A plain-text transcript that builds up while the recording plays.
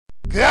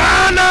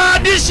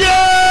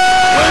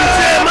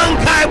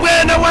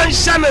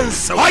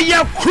shamans. Oh,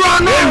 yeah,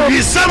 chrono.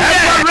 We some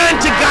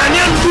rent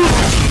Ghanaian food.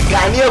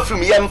 Ghanaian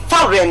from Yam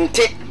Farrent,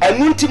 and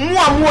Munti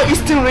more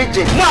Eastern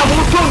region.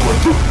 Mamu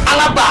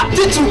Alaba,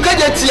 Titu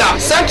Kajatia,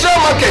 Central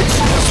Market.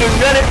 So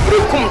very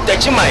Brukum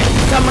Tachimai.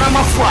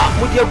 Tamramafua,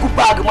 would you go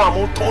back,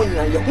 Mamu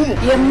Tonya,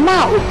 your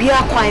ma will be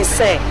a quite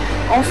say.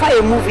 On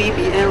fire movie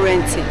be and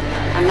renting,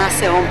 and I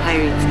say on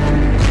pirate.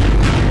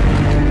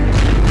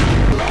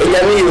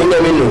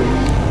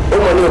 Yami,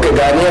 Omo no ke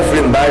Ghanaian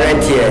film ba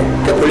rent here,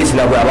 the police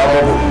na gba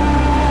mobo.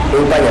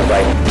 O pa nya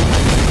bai.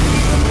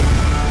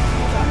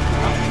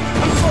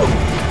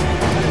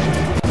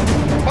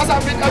 Pasa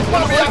bit na gba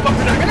ya ko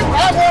na.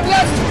 I go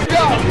bless.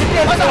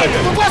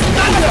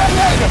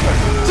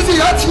 Sisi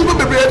ya ti bo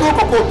bebre do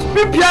kokot.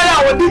 Bi bia ya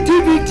wo di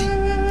DVD.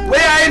 We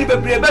ya en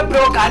bebre bebre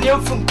Ghanaian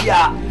film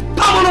bia.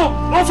 Pamono,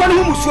 no fa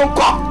no musuo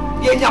nko.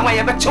 Ye nya ma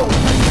ye be chew.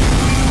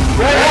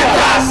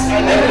 Us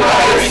and the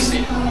piracy.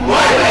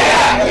 Why they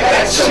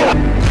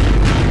are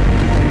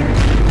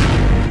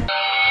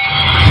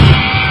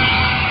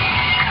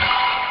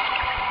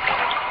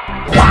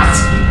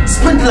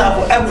Spend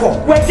love echo.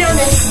 Where down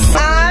it?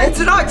 It's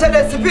not tell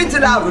us to pinch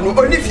love,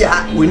 only if you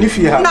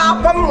have.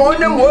 Now, come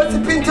on, and what's the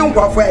pinching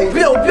for?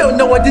 Bill,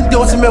 no one did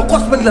those men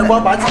cosmic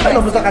level, but I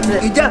don't know.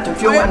 You just to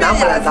feel an hour.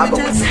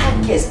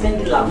 Yes,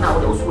 spend love now,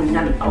 those who are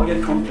not your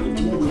company.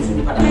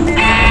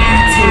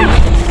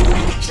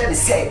 Let me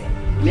say.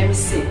 Let me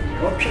see.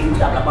 Okay,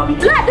 let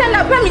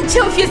them come in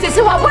chill face.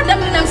 Say what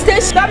them in them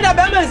station. That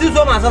Bama is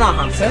so much on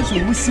hand. Since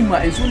we see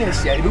my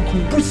Indonesia, you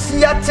can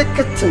pussy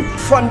ticketing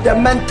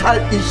fundamental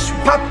issue,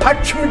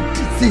 perpetual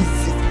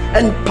diseases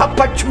and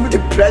perpetual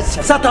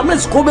depression.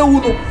 Satamens Kobe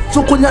Uno.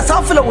 So when you're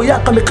suffering, we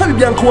are coming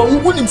Caribbean, who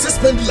wouldn't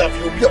suspend love.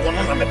 You'll be one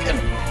on a pen.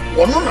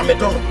 One on a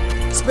medon.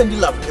 Spend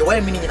love. The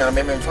way meaning in our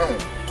memory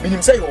found.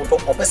 Meaning say you're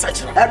a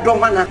such. I don't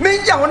want to. Me,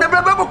 I want to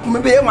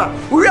be a man.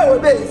 We are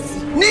base.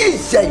 Ni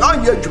say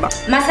on your juma.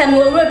 Massa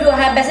no road you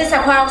have best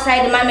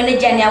outside the mammy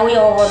Jenny away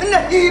over.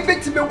 He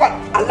beat me what?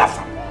 I laugh.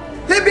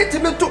 He beat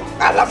me too.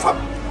 I laugh.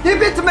 He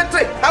beat me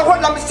three. I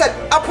want them said.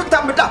 I put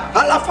them down.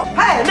 I laugh.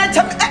 Hey, let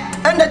him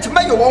and let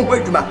me you won't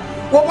wait, ma.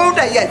 What won't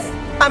I? Yes,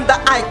 I'm the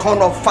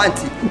icon of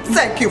Fanti.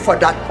 Thank you for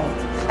that point.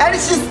 And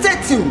she's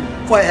stating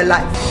for her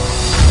life.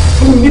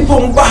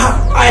 Nipon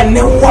Baha, I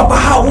never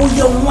Baha, who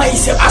young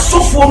mice, I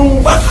saw for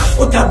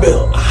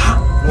Otabel. Aha,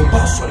 no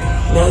sorry.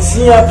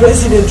 Nancy,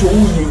 President, who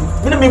you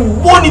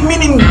body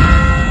meaning.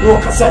 No,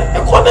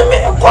 economy.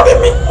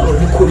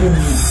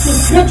 The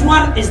great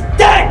one is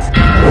dead.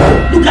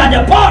 Look at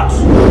the pot.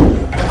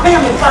 I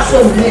am a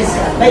person,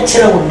 my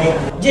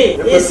children. Jay,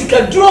 yes, you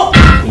can drop.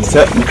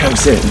 Sir, you can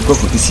say, go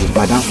for this,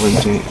 Madame, for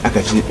you. I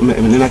catch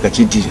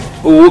it.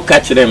 Who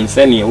catch them,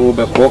 send you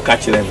over, go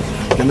catch them.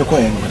 Let me call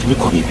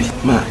you, baby.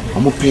 Ma,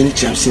 I'm a penny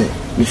chance,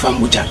 me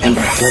found which I am.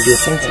 The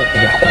center,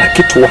 I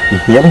get to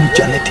work, young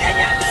Janet.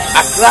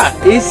 Accra,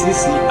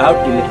 ACC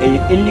out in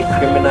any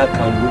criminal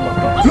can do.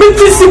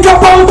 Metisika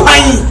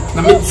Pampai,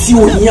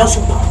 Namitio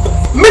Yasu,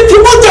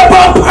 Metimoja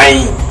Pampai,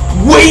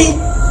 way,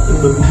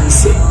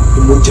 say,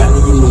 Mojani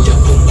Moja.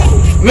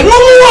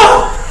 Menua,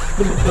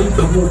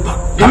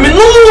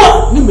 Namenua,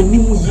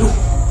 Nimenu, you.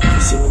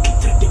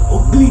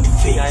 Bleed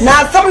face.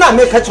 Now, some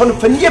make a ton of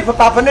Pania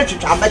Papa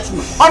Nature. On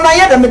my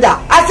other meda,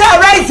 I say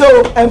arise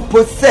and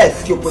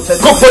possess you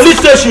possess. Go police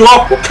station,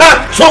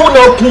 can't show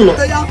no clue.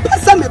 I am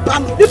Passam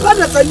Ban, the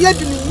father of yet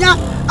me.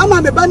 I'm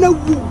a banner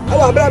woo.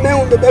 Our man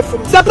on the bed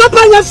from the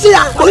Papa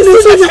Yasia.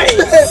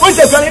 What's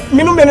the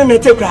minimum in the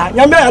Tekra?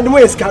 Yammer had no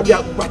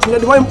escabia, but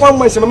not one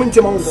was a moment.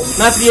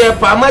 Not here,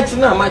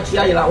 Pamachina,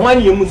 Machia,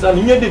 1 year Musan,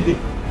 you did it.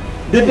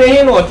 Did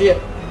they not yet?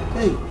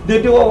 Hey,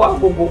 they do a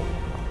go.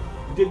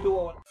 They do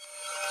all.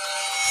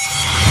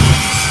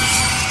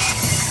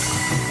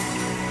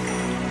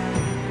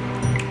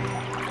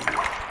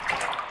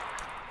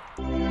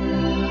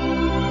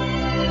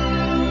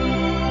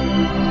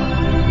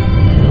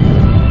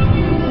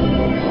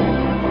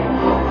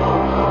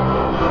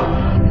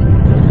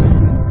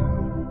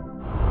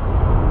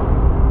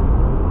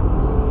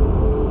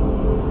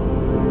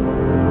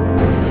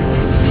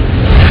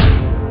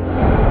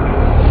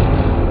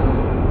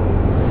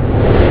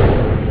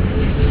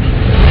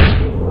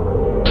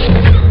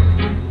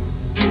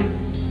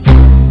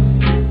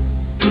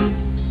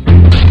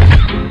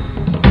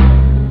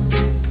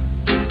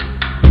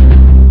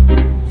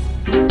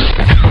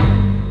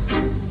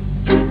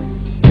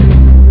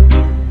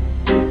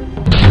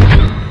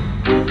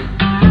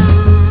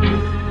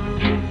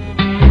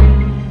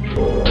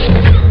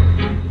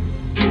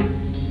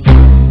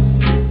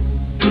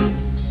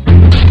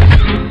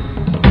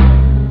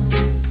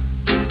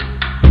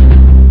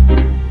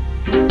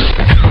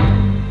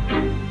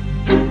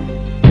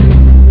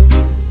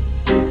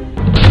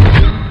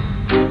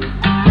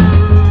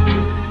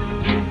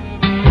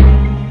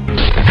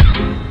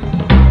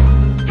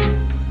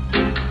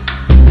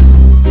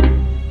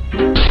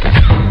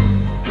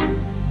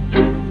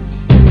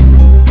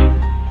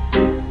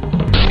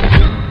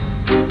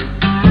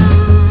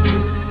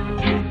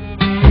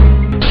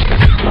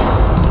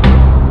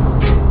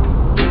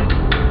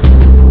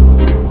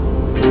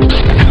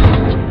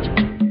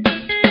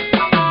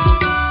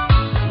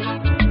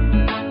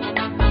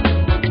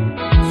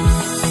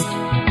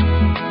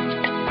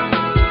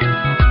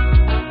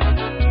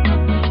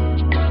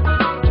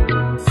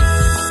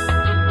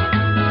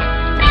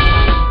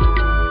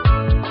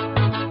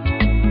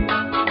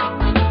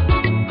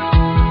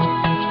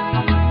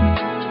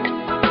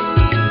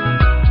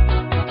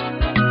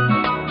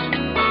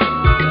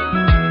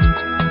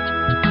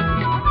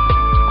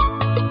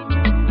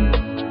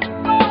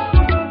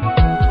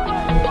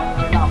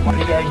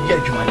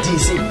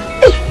 see.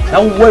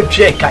 Now what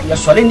check your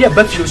solemn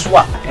buffalo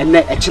swap and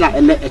a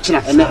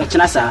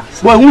china, sir.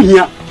 Well, who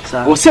here?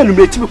 Or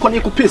celebrate me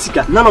conical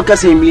pesica. None of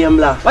us in William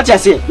La. What I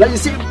say? Let me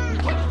see.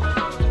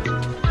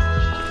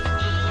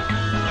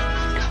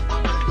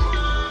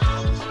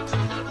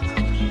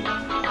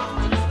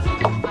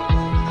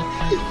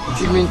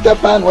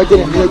 Japan, what did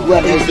you do?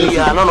 What do you see?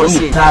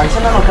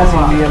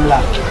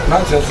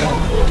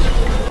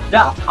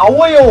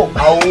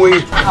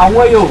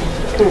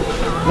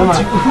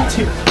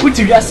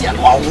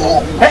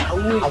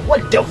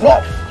 What the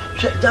fuck?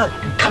 Shut down.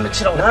 Come and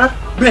chill, huh?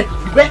 Bread.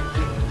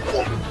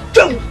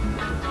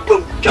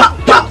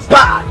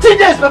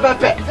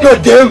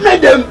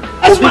 Let them.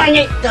 That's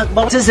why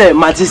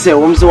Matisse,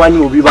 one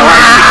will be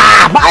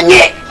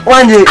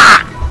one day.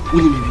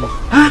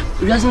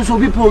 You are so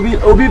people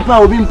obi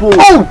po.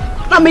 Oh,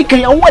 na make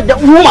you what the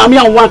woman me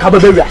one ka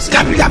baby.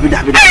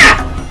 Dabi.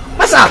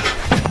 What's up?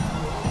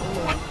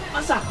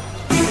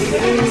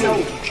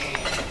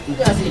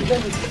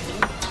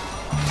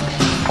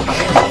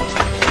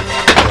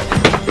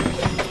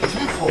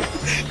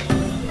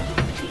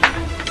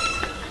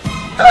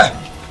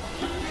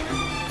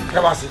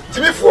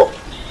 Timifo.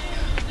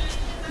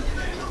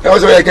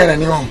 Was again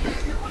anyone.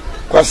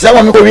 Because I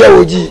want to be a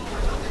OG.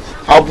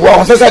 I'll go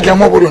on such a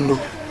mobile.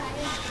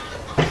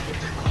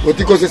 What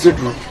you say to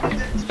do?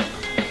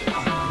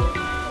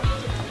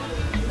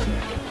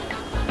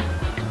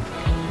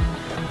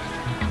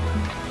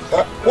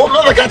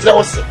 What I can't tell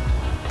us.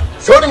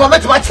 So only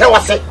moment my chair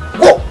was say.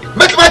 Go,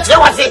 make my chair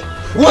was say.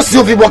 What's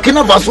your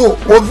Burkina Faso?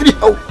 Or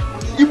video?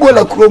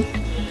 Ebola chrome.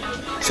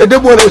 Said the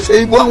boy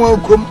say one will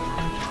come.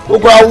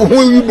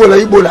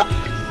 Ebola.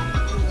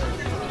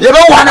 You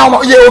don't want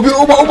to be over.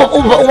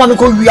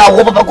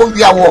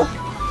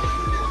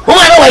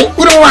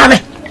 We don't want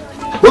it.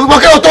 We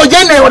walk out to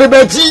Jenny or the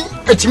Betty,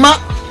 a chima,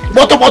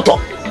 bottle.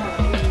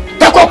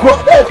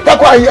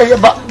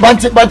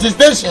 Banty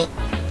station.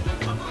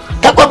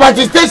 Takwa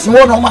banty station,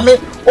 one of my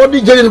or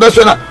the Jenny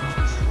Bessona.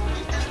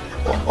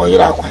 Oh,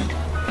 you're out.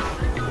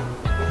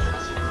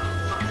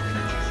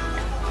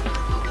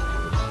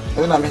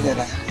 When I'm in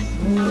there,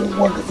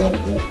 what is it?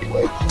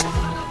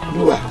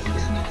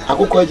 I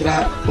go quite a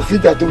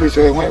feed that to me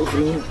so I went for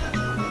you.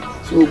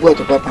 So go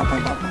to Papa.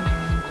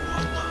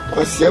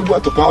 Because you go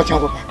to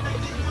Papa.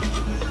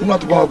 Not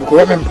to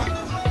remember.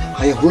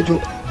 I go to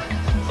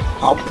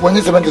our point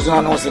is about to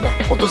announce it.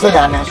 Or to say, I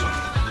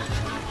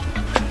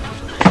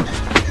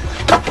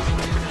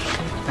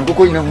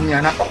go in a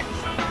Mumiana. I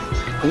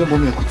don't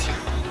want me to see.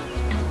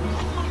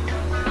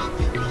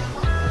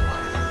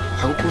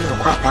 I will go to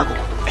Quapago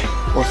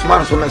or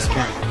smart so much.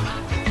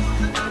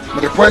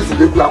 But the point is, the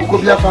good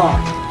could be a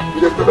farm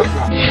with a good.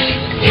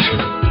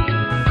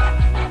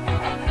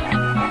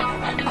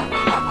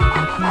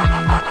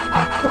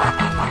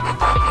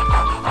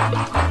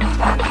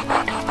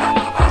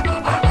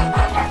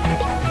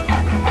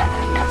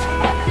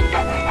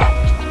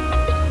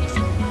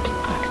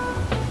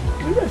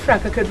 I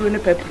could do in a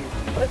pepper.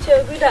 What's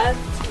your good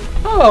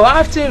afternoon? Oh,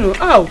 afternoon.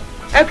 Oh,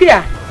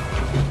 Akia.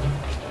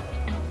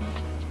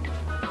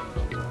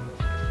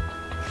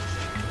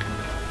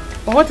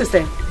 What is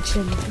that?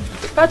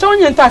 But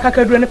only in Taka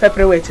could do in a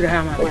pepper way to the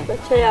hammer.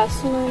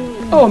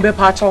 Oh, be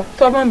pato.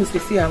 Toma Mr.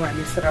 Siama,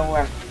 Mr.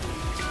 Awa.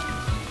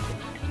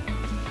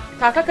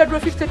 Taka could do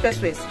 50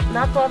 pesos.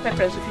 Not all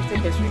peppers with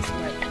 50 pesos.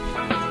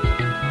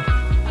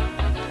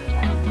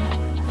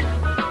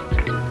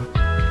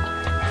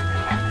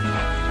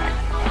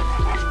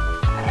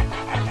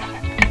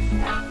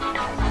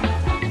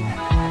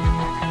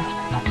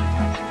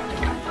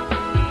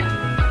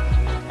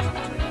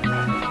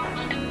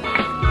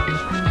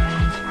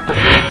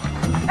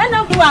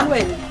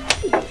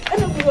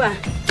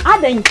 I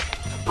think.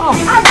 Oh,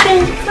 I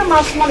think the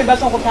mass money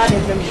better on the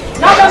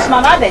now that's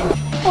my adding.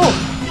 Oh,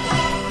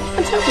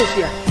 and tell you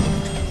here.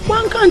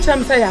 One can't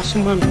say as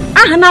man.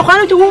 Ah, now why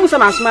don't you want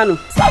some as man?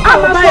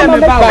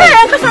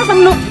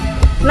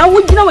 Now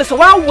would you know it's a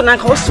wild one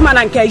and Hostman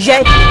and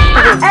Kajet?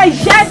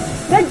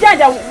 The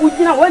judge would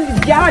you know what the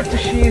judge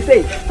she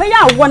say? For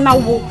ya one now,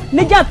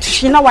 Nija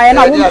she know why I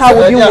won't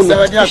have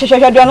you. She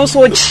should have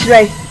so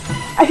tray.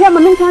 I have a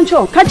new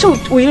control. Catch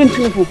out, we didn't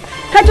people.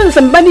 Catch on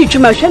somebody to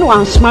my channel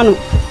once, man.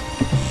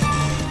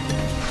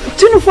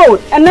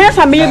 Tunifold, and there's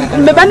a me,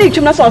 Mabani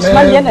to my sauce,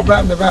 man.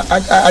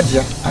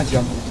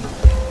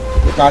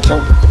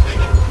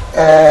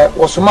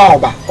 Was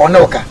Mauba or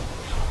Noka.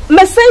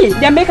 Must say,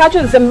 they make out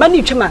some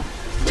money to man.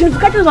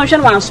 Tunifold on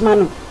channel once,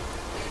 man.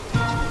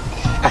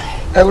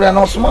 I will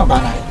not small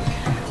banana.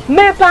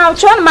 May pound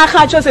one my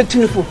catchers at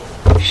Tunifold.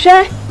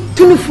 Share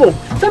Tunifold,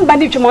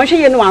 somebody to my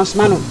channel once,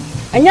 man.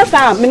 And yes,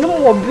 I mean,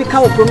 will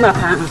become a promo.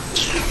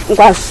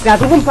 Was that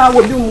woman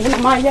will do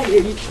my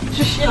lady?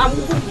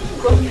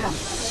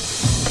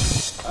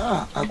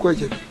 Ah, I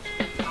quite it.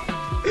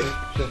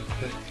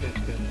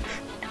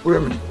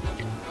 Women.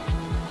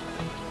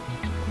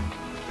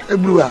 A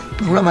blue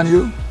woman,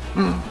 you.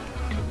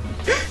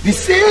 The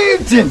same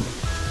thing.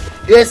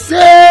 The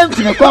same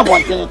thing. Come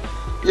on, thing.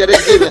 You're the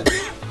same.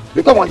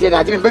 Become one thing.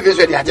 I didn't make it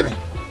ready.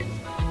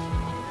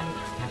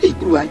 Hey,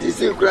 Guru, and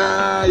this is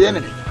cry.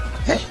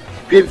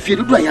 If you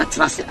do, I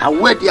trust a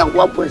wedding at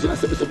 1 point and a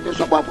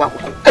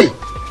hey,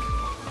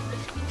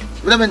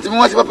 Lemon to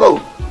watch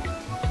Papa.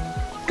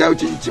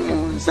 Couching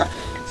Timons,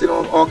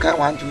 all kind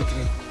 1, 2,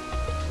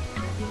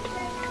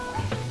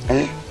 3.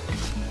 Eh?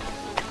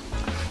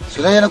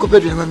 So then I could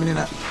put him a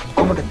minute.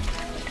 Come on.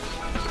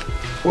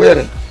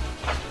 Where?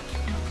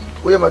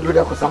 We are doing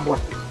that for someone.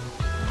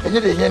 And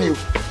you didn't hear you.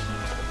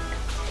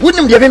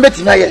 Wouldn't you have been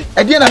better?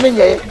 I didn't mean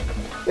ye.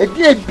 A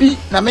dear be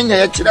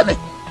Namina Chilame.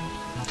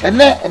 And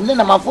then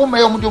I'm a former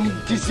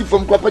TC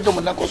from Quapajom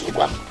and Nakos.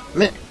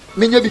 Me,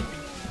 maybe.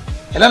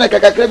 And then I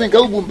can claim and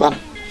go boom.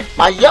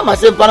 My yama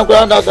said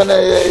Panaground and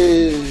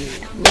a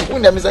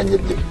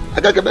I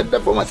got a better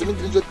for my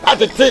 17. I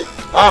take a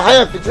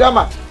higher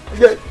Pitrama.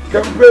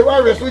 Can play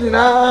while we're swinging.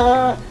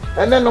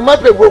 And then no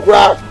matter what,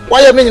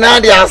 why I mean,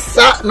 I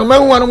sat no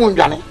man one woman,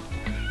 Johnny.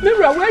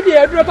 Mirror, where do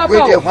you drop a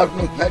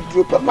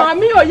papa?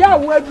 Mammy or ya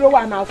word draw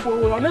one out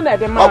for one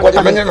another man. What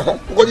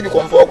do you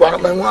come for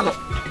one man?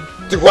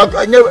 To what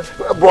I never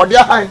brought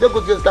your hand,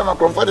 don't just come a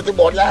comfortable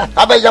body.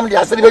 I bet you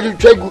are saying you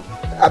check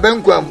a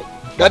banquam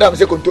that I'm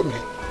second to me.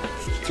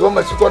 So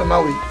much to call my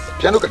way,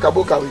 Piano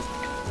Kabuka way.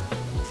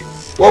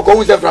 Walk on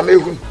with from a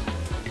room.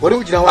 What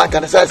would you know? I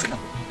can assassinate.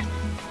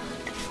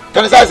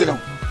 Can assassinate.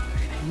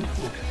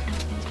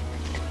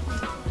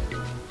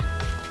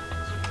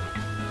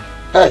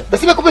 Hey, but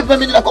see, I come with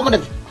me in a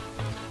common.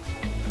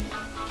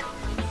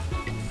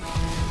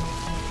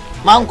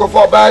 Manko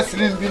for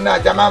Baslin, Bina,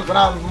 Jaman,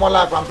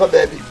 Mola, from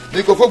baby.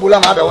 Because for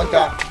Bulam, I want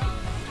that.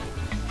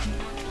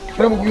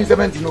 From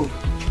 17, no.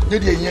 You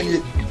didn't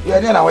you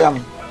are near I am.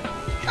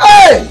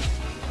 Hey!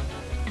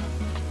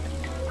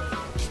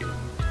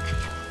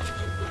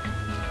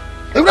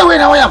 You know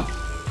where I am.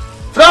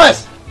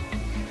 Flowers.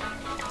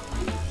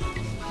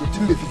 You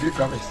didn't be 3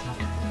 flowers.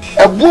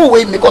 A boo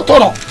way,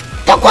 Mikotono,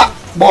 Takwa,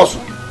 boss.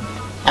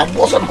 And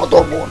boss on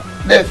motor bone.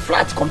 They're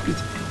flat complete.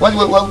 While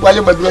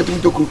you might be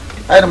to cook,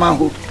 I am a man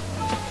who.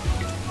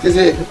 They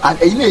say, and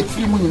I need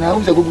 3 million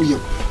hours ago.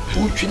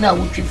 Two China,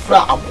 which you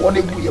fry upon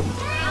a booyah.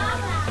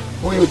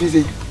 What you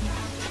say?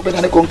 Open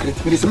on the concrete.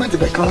 With the cement,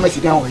 I can't mess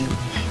it down with you.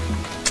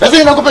 That's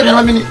it, no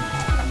company.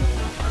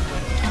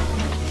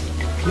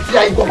 If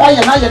I go buy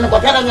an iron,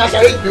 but I can't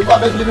say it because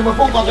there's a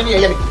phone call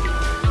here.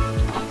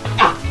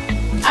 Ah,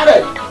 I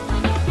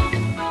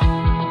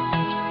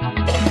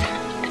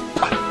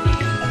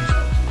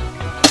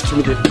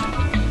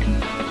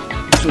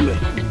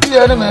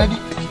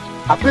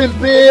a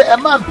pimpe, a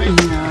man paying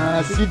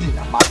city,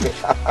 a market.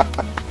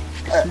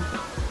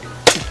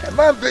 A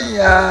man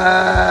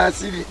paying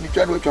city, you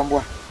can watch on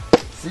board.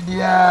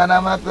 Sidiana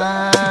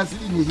Mata,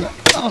 Sidia.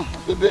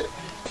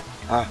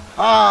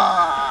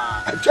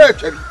 A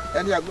church,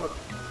 and you are good.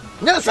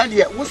 Yes,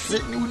 idea, what's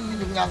it? You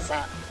need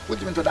answer. Put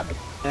him into that.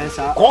 Yes,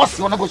 of course,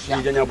 you want to go see. I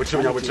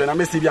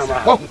miss you.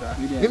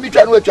 Let me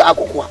try to watch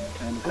Akuapem.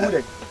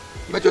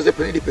 But you're a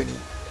penny.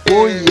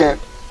 Oh, yeah,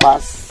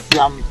 pass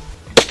yam.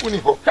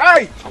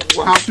 Hey!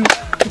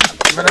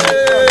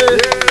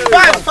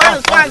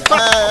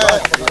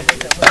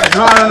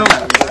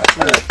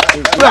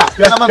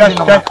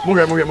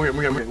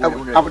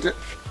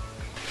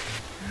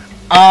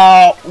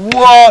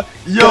 What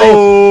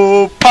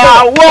yo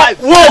power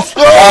wolf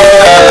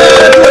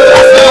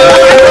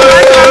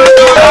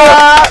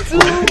too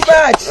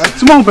much.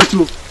 Small but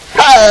too.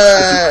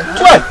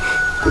 What?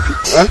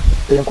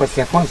 Then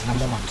question phones na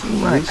mama. Too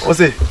much. What's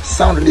it?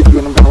 Sound leave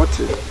you number what?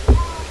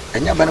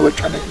 Anya bana we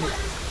try.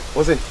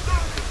 What's it?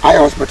 High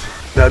hospital.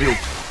 That you.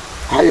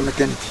 Higher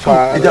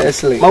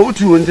maternity. Ma what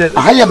you want?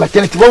 Higher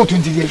maternity. What you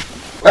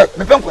want?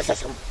 Me pen question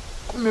some.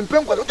 Me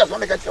pen question just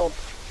want to get you.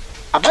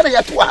 Abana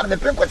ya tu ha me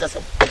pen question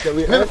some.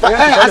 Me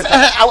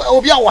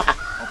obi awa.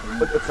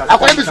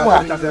 Akwa bi so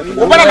ha.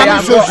 Obana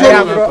na so so.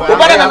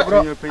 Obana na.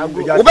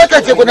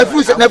 Obaka che ko na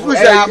fruit so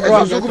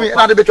gumi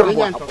na de beto no.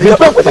 Me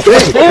pen question.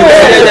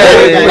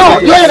 No,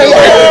 you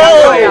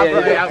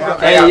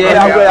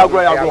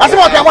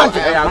Asimo te want.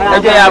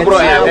 Ya bro.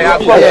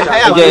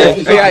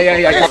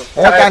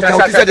 Akan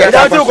Twi se de.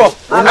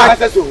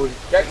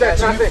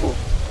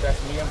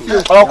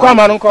 Oh, come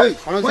on, uncle.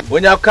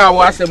 When you car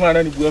was the man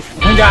and you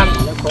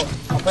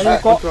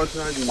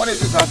what is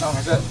this?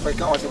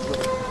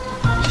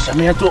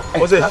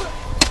 Was it?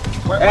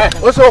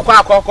 Also,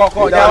 quack,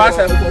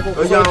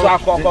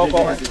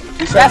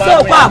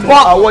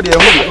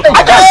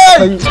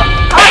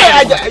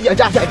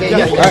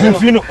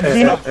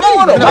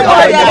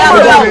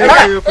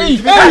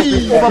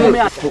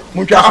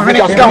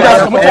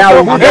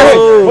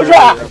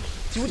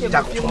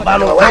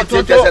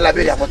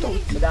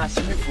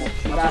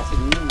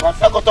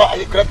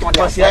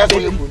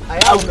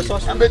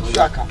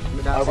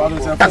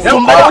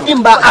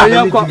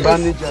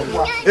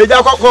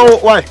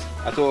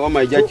 I told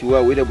my judge you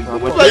are with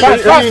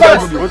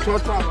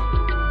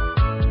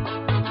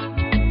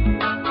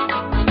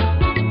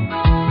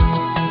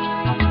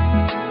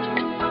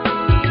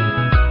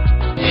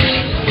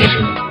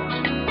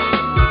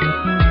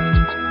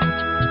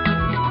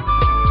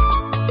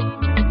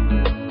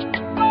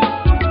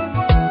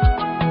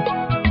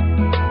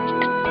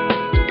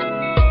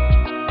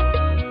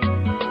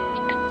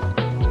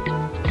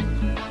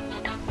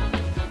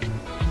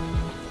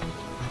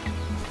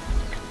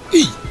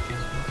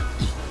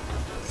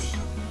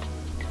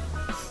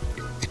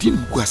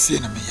didn't go see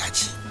na me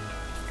yachi.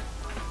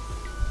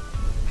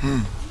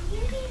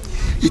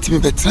 It me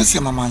better see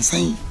my man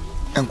saying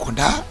and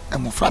koda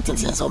and mo flatten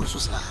sense of so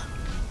sa.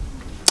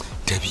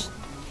 Debbie.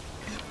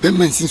 Ben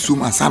men sin so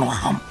man san wa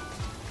ham.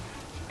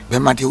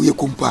 Ben ma de we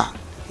kumpa,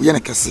 we na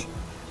kase.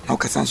 Na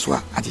kasan so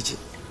agege.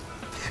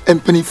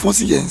 Empany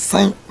force yen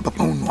sign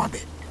papa unu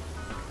abe.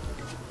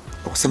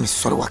 O se me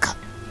sorry waka.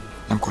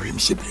 Na ko rim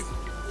shebrem.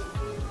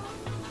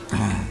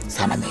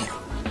 Sana me.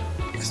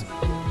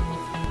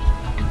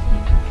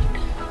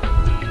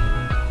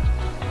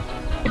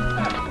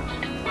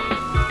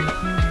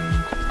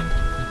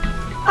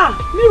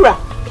 Mira,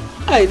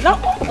 hey, now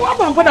what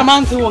am I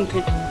man to want?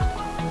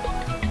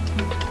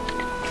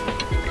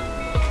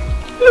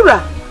 Mira,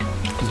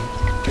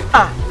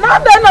 now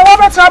then I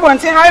want to trouble and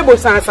say hi,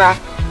 Bosansa.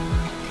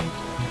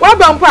 What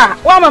bumper?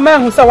 What my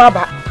man who saw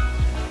about?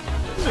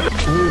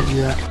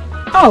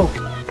 Oh,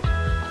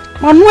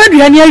 my word,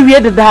 you are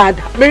near the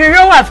dad. May you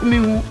know what me?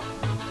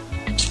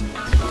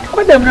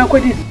 What am I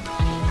going to do?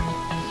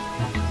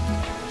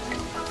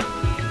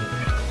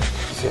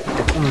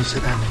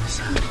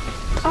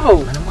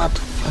 Oh,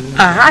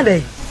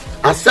 they.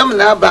 As some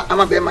now, but I'm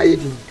a bear my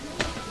eating.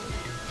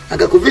 I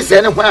got could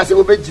visit and when I say,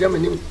 well,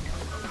 Germany,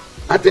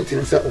 I think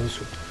in so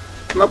also.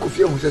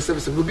 Makufi who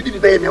says, will be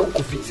by my own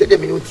coffee, said a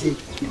minute.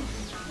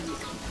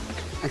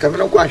 I come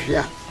no quash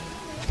here.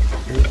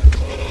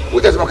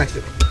 What does my catch?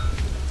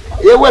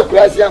 You work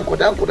class young, put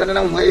down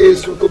my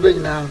ears to go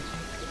now.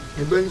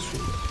 The burns,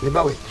 the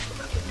bowie.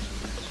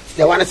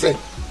 They want to say,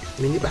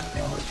 Miniba,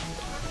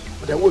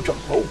 but I watch on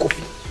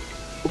coffee.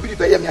 Will be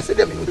by me, I said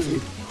a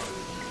minute.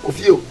 Of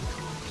you,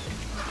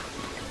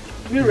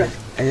 Mira,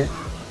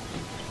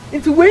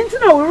 it's winter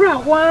now.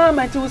 Why am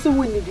I too so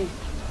windy?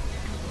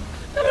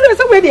 There's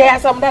a way they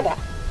have some data.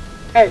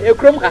 A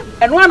crummer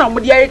and one of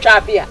the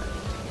chap here.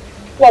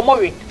 One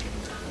more.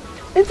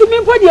 It's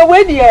me put your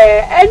way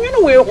there, and you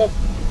know where home.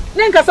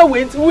 Then Cassa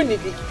went to windy.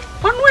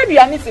 One way the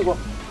Anisigo.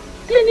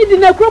 Clean it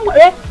in a crumb,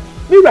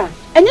 Mira,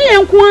 and you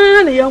young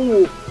quan, a young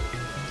woo.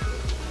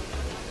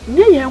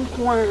 Young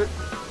quan,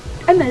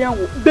 and a young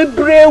the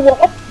brave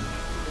walk.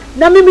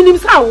 Na me minim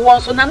sa wo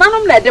so na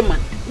nanom na de ma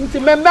nti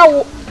membe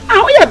wo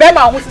a wo ye be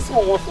ma wo sisi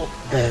wo so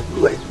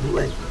buwe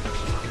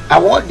a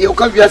wo de o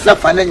ka wiasa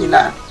fa na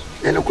nyina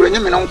na no kuro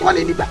nyame na nkwa na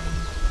ni ba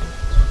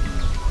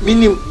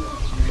minim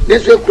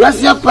deso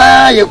kurasia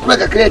pa ye kura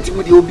kakra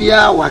timu de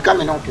obia wa ka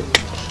me no pe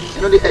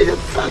no de e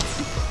fat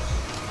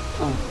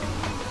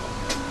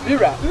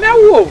Mira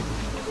mewo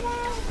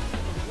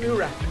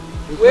Mira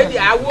we di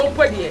awo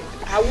mpo de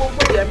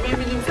me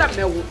minim sa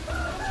mewo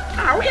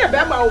ah, we have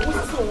been able to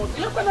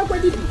see. You can't go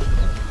deep.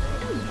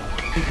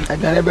 I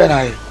don't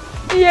know.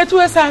 Yeah, to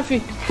a Safi.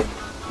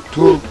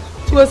 To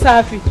a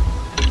Safi.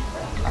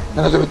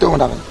 That's what we told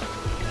them.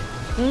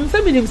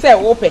 Somebody say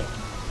open.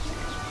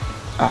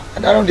 Ah, I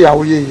don't know how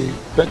we.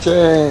 But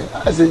I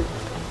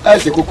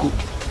say cuckoo.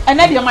 And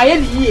then you're my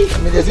enemy. I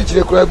mean, there's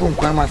a crab and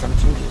quama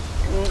something.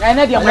 And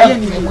then you're my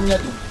enemy.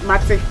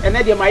 Maxi, and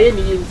then you're my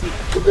enemy.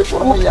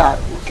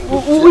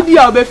 Who would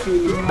you be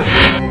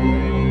feeling?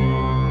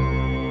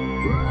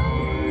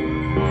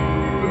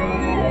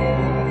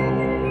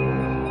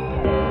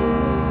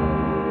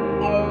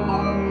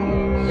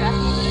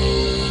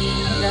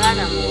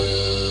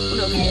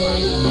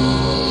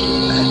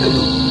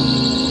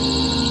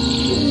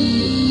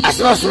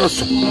 So assume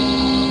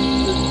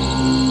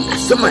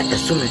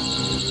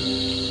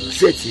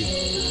seti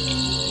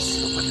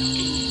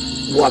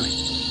woman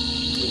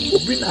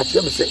obi na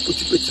tell me say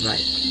put my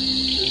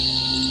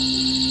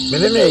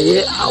menene ye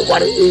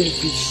aware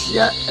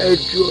efisia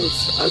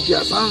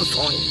aduas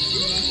anson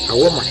a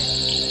woman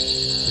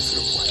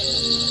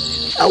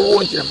I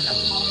want them now.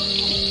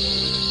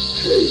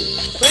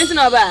 When's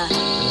no ba?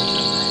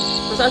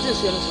 Potato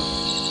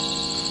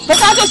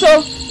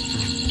so.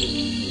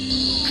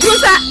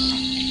 Juice.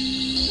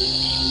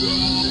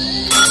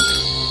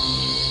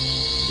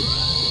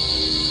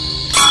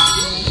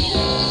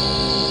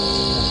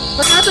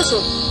 Potato so.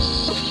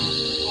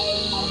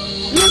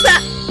 Musa.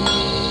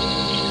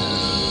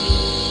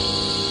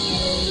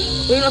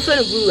 We no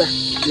feel brewer.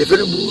 You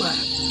feel brewer.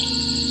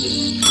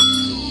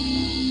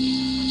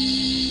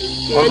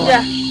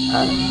 Yeah.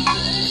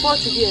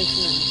 40 years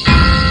now.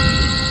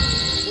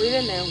 We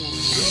don't know.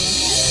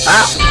 We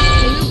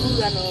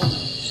brewer no.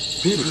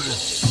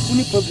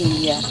 We problem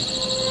here.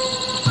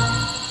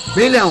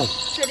 Me now.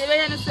 Say the way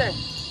you say.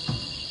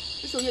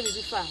 This will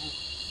be far.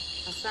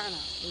 Asana,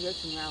 we get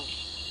to now.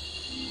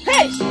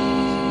 Hey!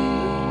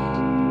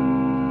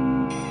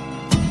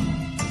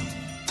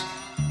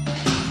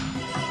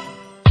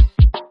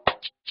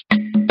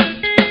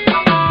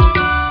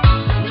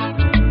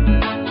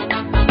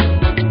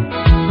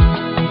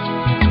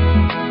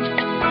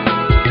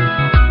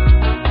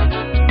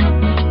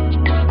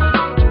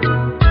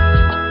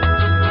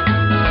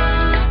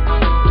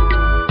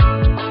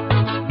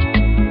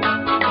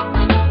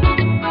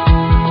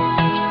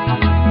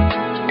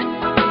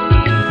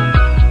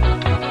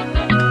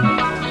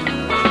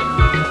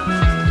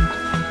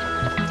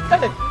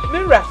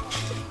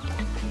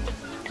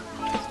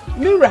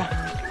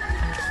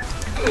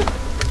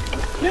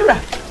 Mira.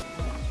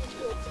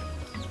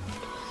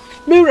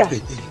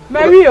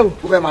 Mario.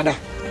 Ube manda.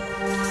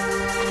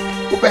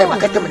 Ube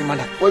makata mani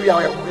manda. Wewe ya.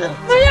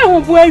 Aya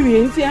ho bo awie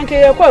nti anke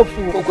ye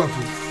kwafu.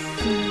 Kwafu.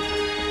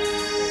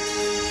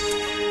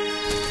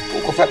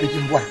 Uko fa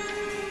bijimboa.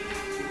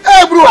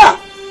 Eh bruwa,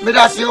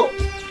 medasio.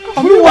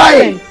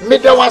 Why?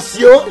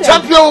 Medawasio,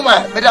 champion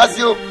woman,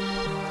 medasio.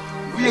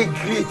 We are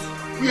great.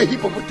 We are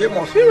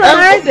hippopotamus.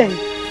 Right then.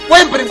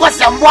 When bring was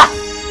sambwa.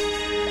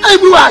 Eh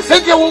bruwa,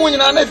 sente wo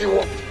nyina na fi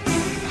wo.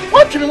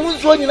 What you mean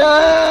so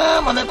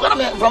nyina, ma me kwara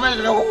me from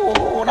na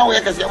wo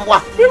yakase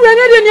mbwa. Mira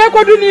ne de ne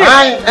akodu ni.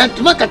 Ai,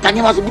 entuma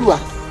katanye maso bruwa.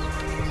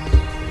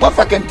 What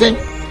fa kenten?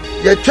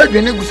 Ye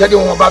twadwe ne gusade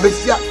wo ba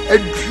besia,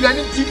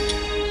 aduane ti.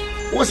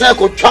 Wo say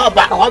ko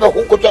twaba, na wa be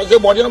ko twa se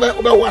body no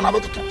be wo na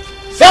betutu.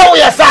 Say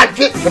we are sad,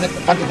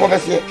 Asante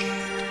prophecy.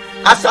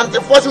 Asante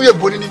force we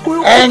boni ni.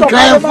 En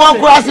cry for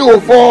grass wo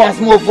for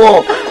small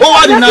for. Ko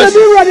wa di na.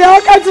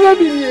 Akan Twi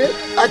bi.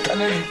 Akan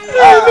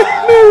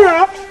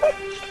Mira.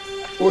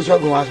 Wo so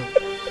go aso.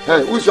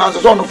 Eh, wo so aso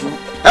so no fu.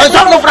 Eh,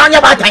 so no fu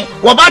anya ba tan.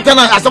 Wo ba tan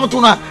na asam tu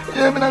na.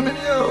 Eh, mina mini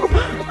yo.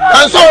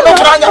 En so no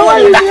fu anya wa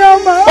da.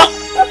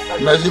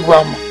 Na zi bu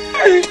ama.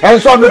 En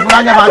so no fu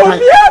anya ba tan.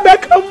 Ya be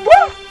kamba.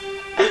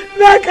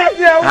 Na ka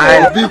ya.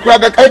 Ai, bi kwa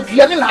be ka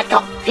duane na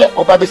ka.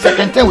 Oba be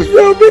second time we.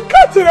 You be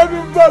cutting up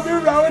in Bobby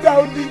round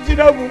out the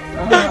Jinabu.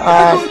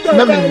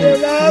 Na me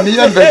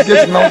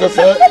investigation now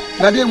say.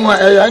 Na dey mo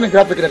any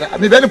graphic that.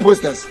 Me very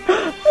posters.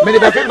 Me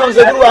dey film from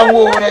say guru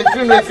anwo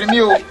na free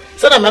me o.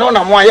 Say na me no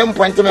na mo ayem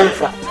point me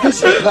mfa.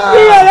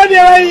 Ya na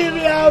dey wa yi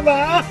mi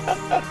aba.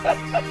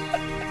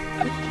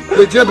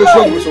 We je be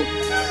so so.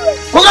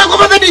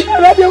 Ko be di.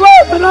 Na dey wa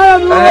na ya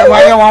no. Wa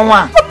ye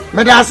wan.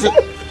 Me dey ase.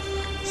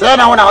 Say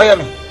na wo na wo ye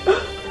me.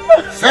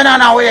 Say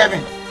na wo ye me.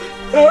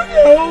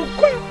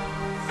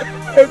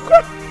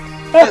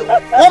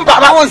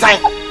 Baba won sign.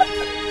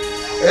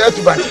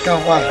 Tu ba chikan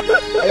wa.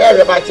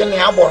 We ba chin ni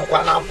abon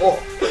kwa na fo.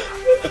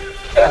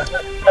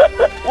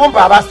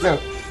 Baba still.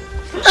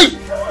 Hey.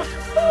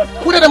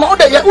 Who dey ma who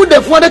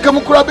dey fo dey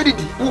kam kura be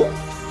didi.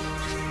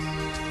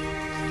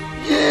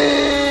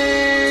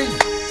 Yey.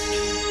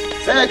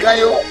 Say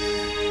kayo.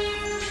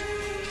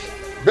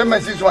 Be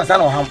message so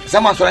san o ham. Say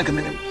man so ran kam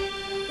ni.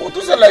 O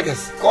tu say like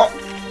us. Ko.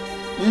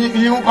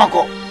 Ni u pa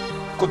ko.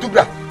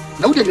 Kotubra.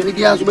 Na wo de ni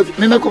bia so be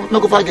me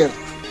ko fa girl.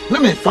 Na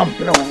me fam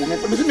na wo me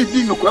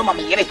di no ko ma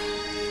me yere.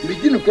 Me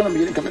di no ko na me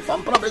yere ka me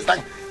fam problem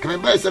time. Ka me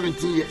buy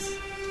 17 years.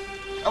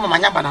 Ama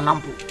manya banana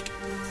mpo.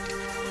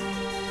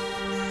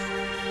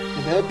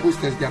 The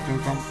posters dia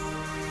fam.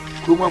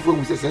 Ko mo fo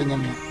mu se se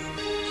nyame.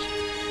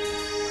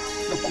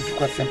 Na ku fi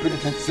kwa sempre de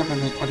 27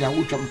 me o de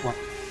awu twam po.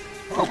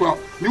 Ko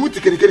me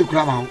wuti kere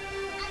kura ma wo.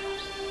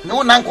 Na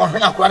wo nan ko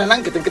hwena kura na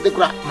nkete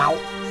kura ma wo.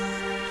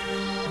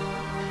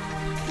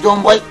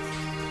 John boy.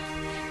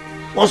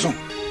 Awesome.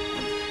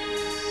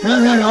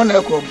 Me on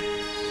the come.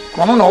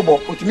 Come on, Obo.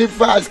 But me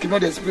fast, no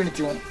the spirit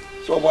one.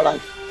 So about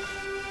life.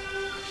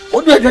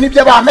 What do you need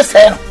to be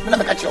say? Me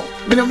na catch you.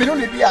 Me no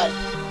dey bi.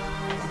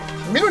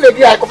 Me no dey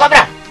bi ko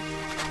papa.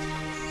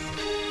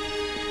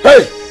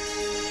 Hey.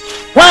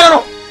 Why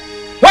no?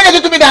 Why did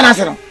you do me that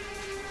answer?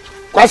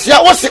 Kwasi,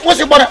 what's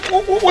it born?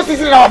 What's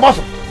this in our boss?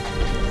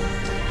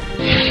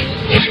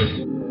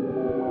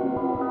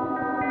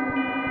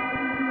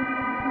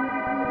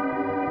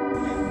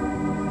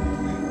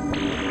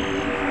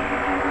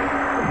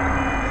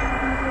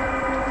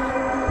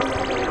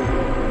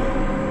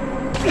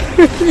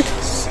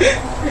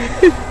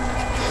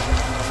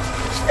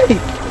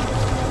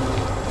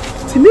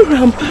 Timi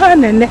grandpa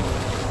nene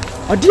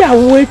odi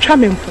awo etwa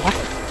me mfoa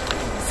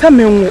se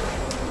me nwo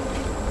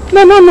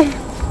no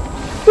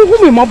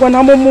hu me mabo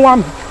na momoa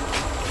me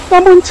na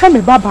mo ncha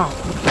me baba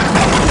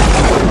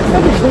na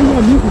me go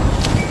ya mi hu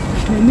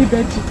na ni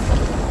bedi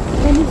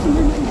na ni ti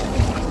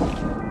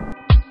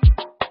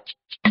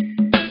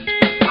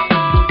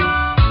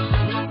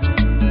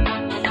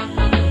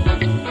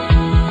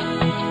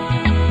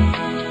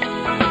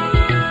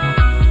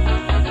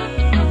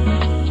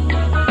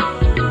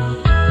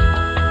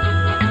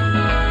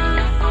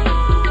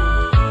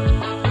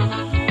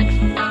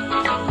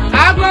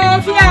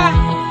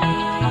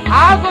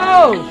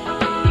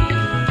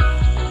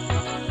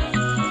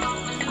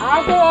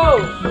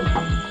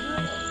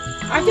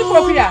Auntie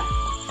Popia.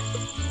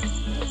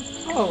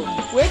 Oh,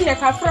 where did you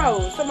come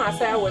from? Some are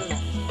saying,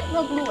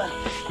 no blue.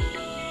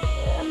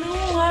 No,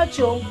 watch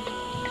you.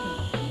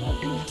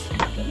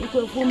 You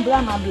could phone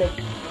Brahma Blake. I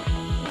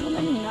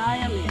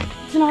am it.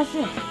 It's not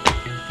fair.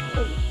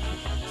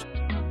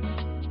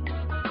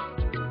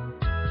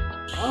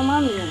 Oh,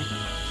 Mammy.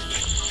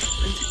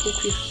 Auntie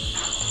Popia.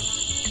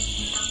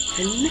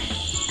 And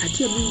I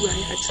tell you, I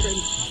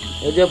actually.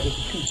 A devil.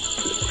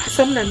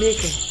 Some are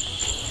making.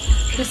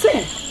 She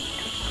said.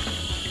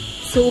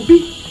 So be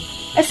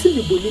esi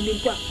me boni ni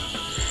kwa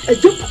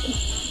ejepuku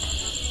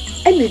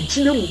ene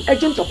gina mu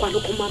ejento kwa no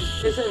koma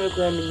me se me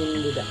kwa me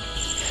ni da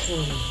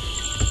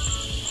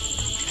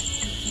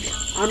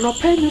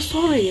anopa me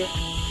sorry ye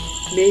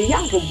me ya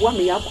hoboa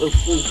me ya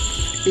kwafu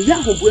me ya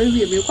hoboa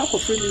wie me kwa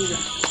kwafre ni wura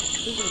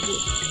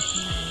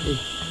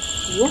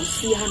Wọ́n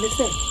sì hàn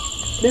sẹ́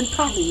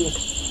mẹ́ta wọ̀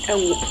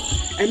ẹ̀wọ̀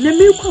ẹ̀nẹ́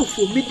mi kọ́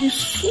fún mi di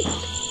so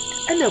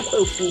ẹ̀nẹ́ kọ́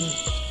fún mi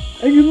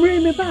ẹ̀yìnmìrì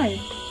mi báyìí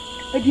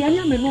ẹ̀dì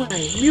ẹ̀yà mi nù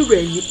ayé mi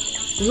rẹ̀ ẹ̀yìn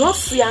wọ́n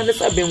sì hàn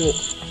sẹ́ bẹ̀ wọ̀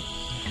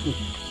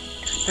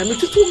àmì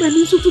tútù mẹ́ni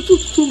nso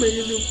tútù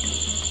mẹ́ni ni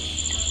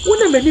wọ́n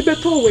náà mẹ́ni bẹ́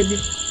tọ́ wẹ̀ ni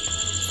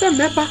sẹ́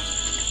mẹ́ba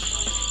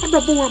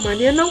ọ̀dọ̀bọ̀ wọn àmà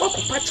ni ẹ̀ náà wọ́n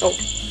kọ́ pàtàw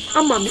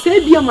ama mi sẹ́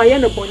ebi ama yẹ́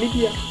ne bọ̀ níbi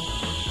à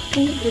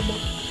fún mi ma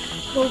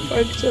wọ́n fà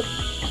ń jẹ́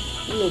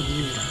wọ́n bí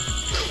mi.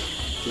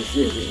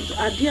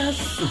 Adi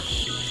asa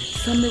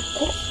sɛ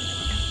mekɔ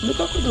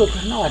kɔdɔ kɔ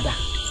na wada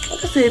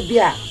ɔka sɛ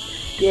bia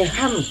yɛ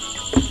ha no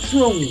so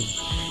awu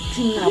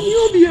ti na wo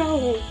obi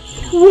awo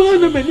wo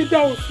na mani da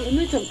wo so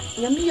ne tam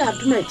nyame yɛ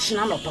adom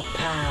akyina no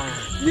papa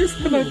ne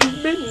sɛ na di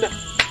menna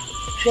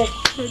hwɛ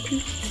ti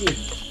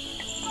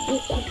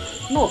wokɔ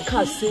na ɔka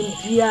asɛm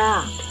bia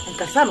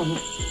nkasa no ho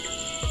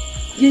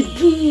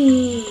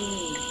yɛdin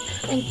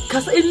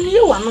nkasa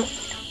ɛnie wa no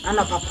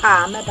ana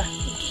papa mɛba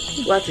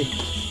wate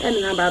ẹni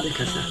náà bá bẹ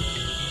kasa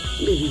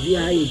ndé bíbí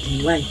ayé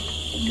di wáyé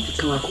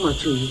kàn wá kó máa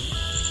tó yìí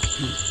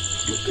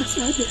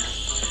kasa adé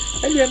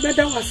ẹni ẹ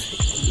mẹdá wá sí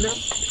ná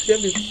yẹ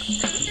mi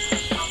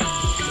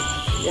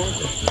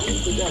yàtọ̀ ní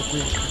ìgbéga àgbẹ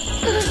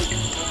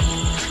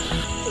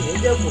ẹ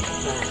jẹ bọ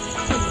kasa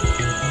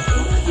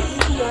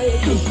ayé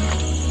di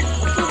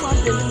ọtọ máa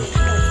bẹ nínú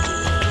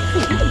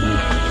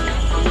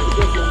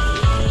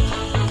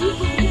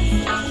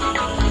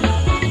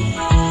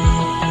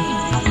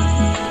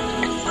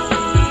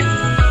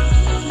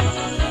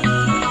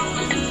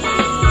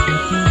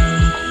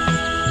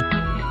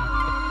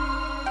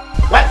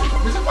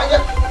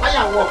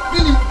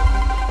Mini,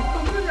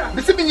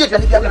 bisi mini yɛ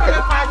nipa bɛn kɛlɛ.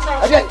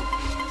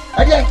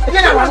 Adiɛ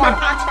na wa ma.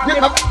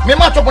 Me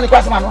ma tɔpɔ ni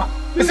kwasi ma no.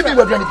 Bisi mini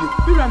wɔ duane bi.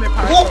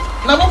 Wo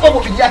na mo fɔ mo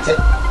bi di akyɛ.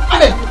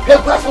 Ane he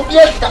kwasi obi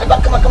yɛ kita ba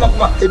kama.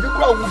 Ebi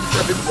kura wo bi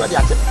ebi kura di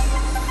akyɛ.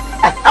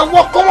 Awɔ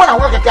kɔmɔ na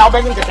wɔ kɛkɛ awɔ bɛ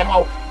ni kɛkɛ ma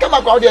wo.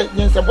 Kama kwa wo de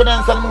nyɛnsɛ bɔ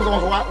na nsa mu so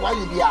wa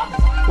yɛ bia.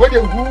 Wo de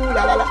hu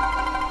la la.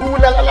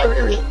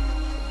 Wewe.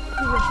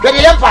 Gɛde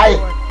yɛ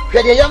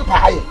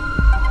mpae.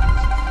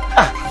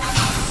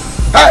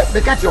 Hey,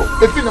 the catcher,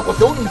 the film of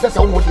the only says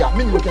I won't hear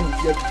me looking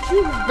at you.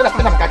 Then I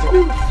can catch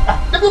you.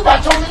 The good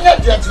batch of me,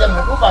 yet,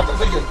 gentlemen, who batches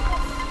again.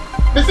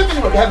 Mr.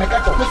 Mini will have a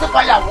catch of Mr.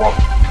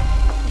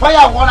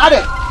 Fire one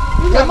other.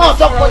 The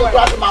most of what you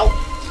brought him out.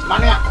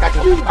 Mania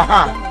catch you.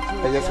 Aha,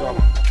 yes,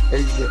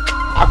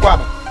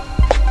 Akuapem.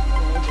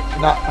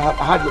 Now,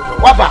 I had you.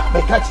 Wabba,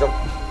 the catcher.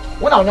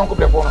 When I don't go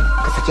before him,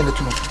 because I can't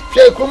do it.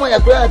 Shake Kuma, a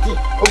granty,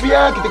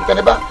 Obia,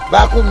 Kitaneba,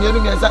 Bakum,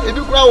 Yenu, and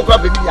you grow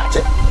up in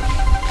Yache.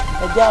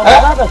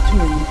 Baba to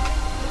me,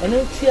 and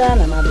it's here and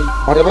another.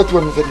 Whatever to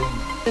him,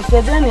 If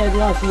there's any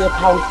idea of your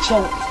power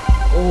chow,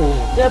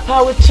 their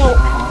power chow.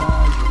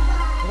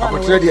 I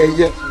would say,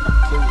 yeah.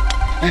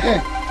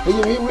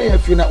 You may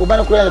have been a woman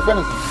of friends.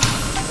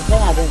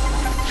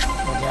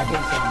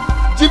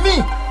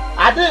 Jimmy,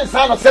 I didn't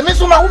sign a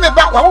semisuma woman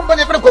back. I won't be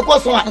able to go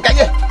so and get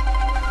it.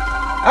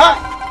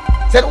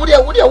 Said, would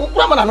you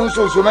come and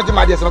so much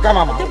my dear? So come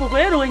on.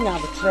 We're going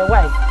out to a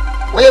wife.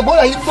 Oye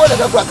bola hii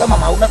bola kwa kama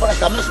maume kwa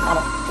kama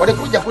sumana wale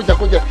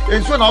kuja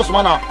enso na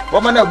osumana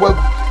wama na gbagu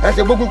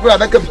ese gbogu kura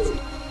na kapiti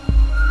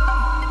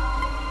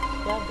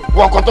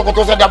won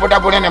kotokoto se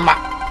dabo ne ma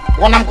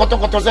wonam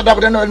kotokoto se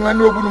dabo ne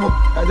no ogu nu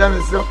aja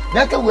me so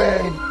na ka we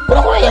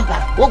ko yempa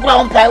wo kura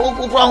on pai wo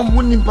kura on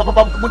munni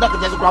papa mu da ka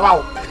jesu kura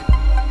wawo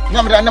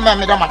nyam da na ma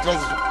me da matres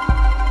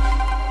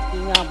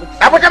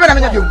abota me na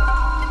me nyabio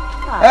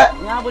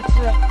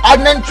nyabotre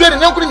adnantwe ne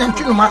nkuru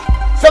nyantwi no ma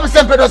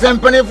sempe do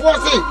sempe ne fo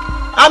se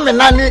Ame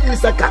nani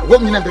isaka wo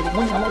nyina be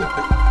mo nyina mo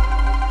pe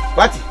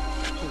what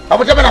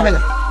abota be na menya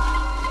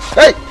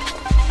hey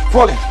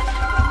falling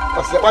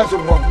ase wan so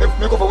mo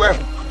me ko for where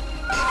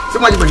se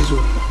mo ajibani so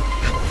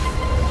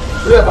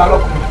we ba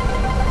loko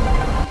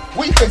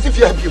we can see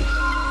fear you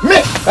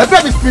me I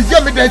tell me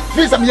museum me the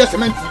trees am yes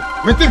cement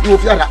me think wo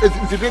fear na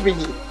if you be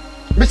ni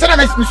me say na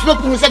me suro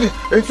kunu say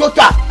en so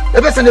ta e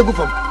be se na gu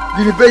fam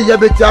di be ye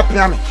be ti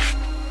apia me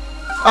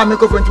me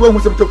ko fenti wo mu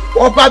se to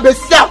oba be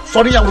sia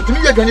sorry ya wotimi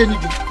ye Ghanaian ni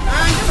di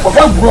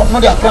ofa bro no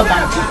dey afra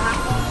banti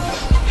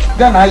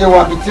Ghana ye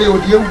wa bite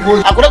odi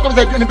ewo akora ko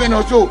se dwene be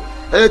na so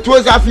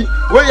tuo zafi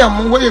we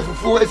yam we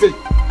fufu ese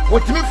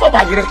wotimi fa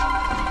bayire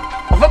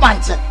ofa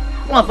banti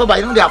no afa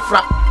bayire no dey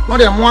afra no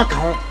dey mo aka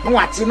ho no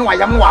wate no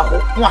wayam no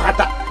waho no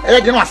hata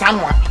de no asa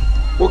no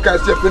o ka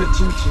se pe ni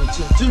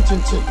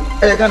chin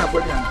Ghana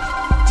for Ghana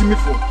timi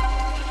fo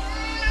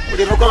o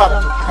dey no ko la to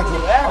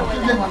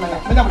me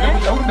na mo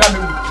dey o nda me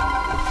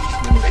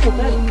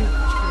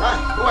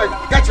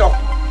get up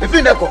if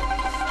you neko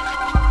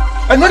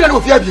and no dey no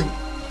fear bi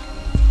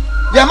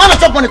ya man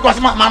chop money cross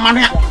ma no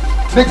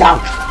be down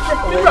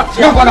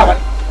you go na wa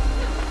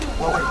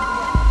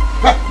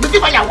me ti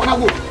fa ya wona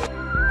wo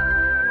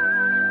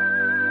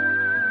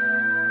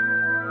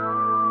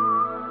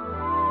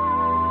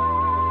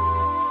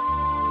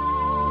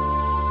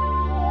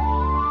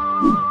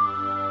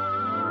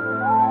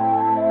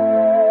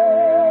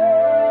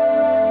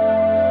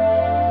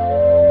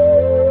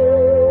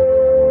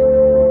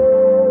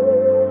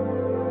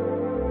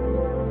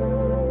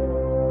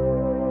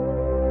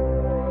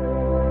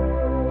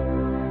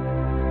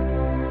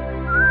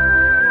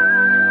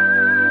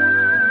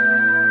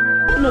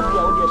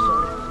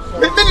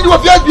you do a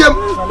few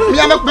me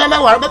I'm a member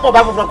of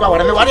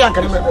our me wari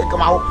anka me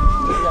come out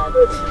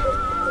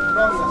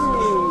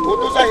what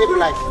to say him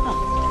like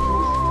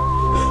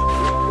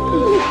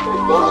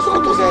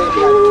what to say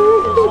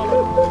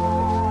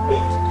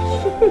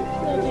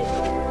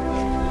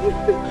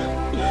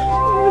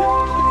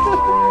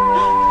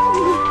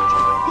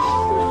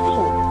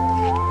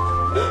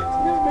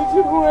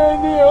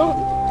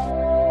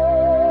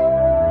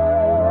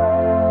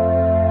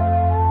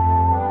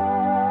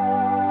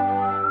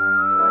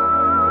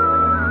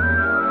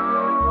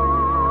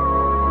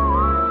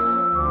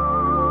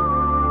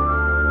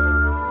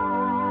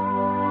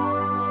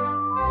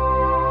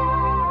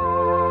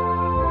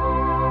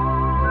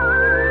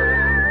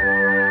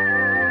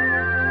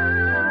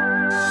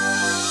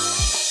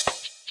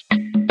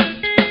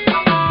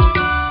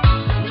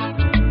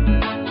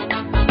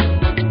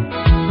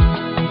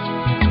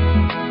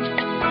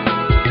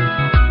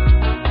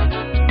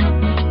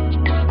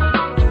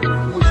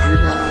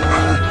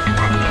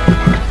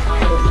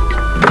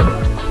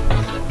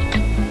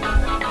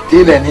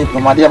Ni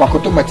pamadia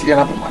makoto material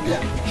na pamadia.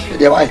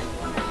 Dia wai.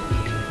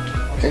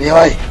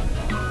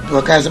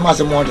 Do kan se ma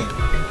se mo de.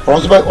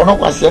 On so ba ono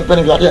kwase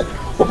pen bi ade.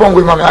 Opo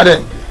ngui ma me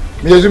ade.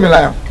 Me yezu mi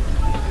la.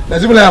 Na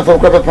zu mi la for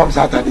kwa pam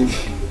Saturday.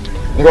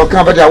 Ni ko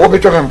kan ba dia wo be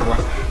twa me mpo.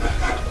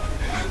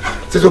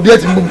 Se so bi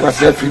ati mbum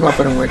kwase film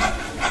afa no wadi.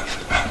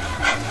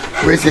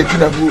 We se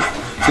tina bu.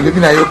 Se be bi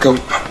na yo ka.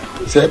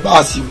 Se ba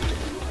asi.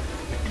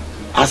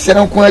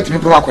 Asena ko ati mi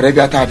pam akora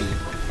bi atade.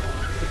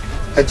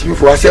 Ati mi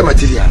fo ase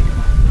material.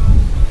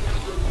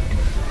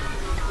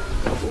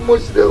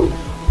 Much though.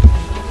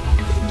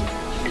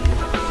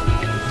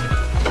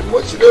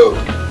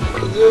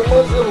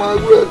 Because my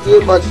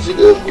great much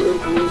today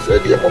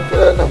said you're my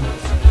prayer.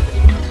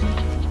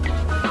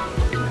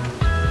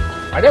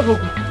 I don't know.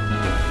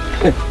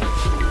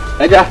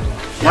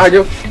 I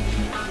don't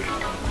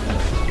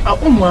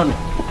know.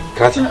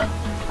 Catching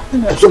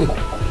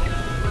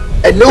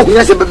and no one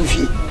has ever been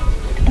fee.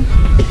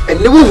 And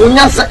no one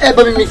has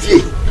ever been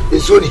fee.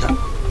 It's Sunny.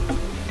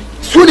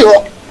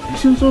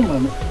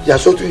 Ya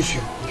so to issue.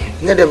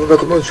 Never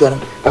come on, Swan.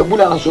 I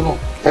would answer no.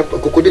 I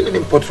could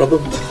import from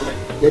them.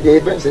 Yet the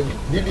events and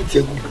did it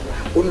take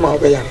one more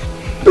way.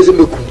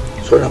 President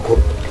so I call.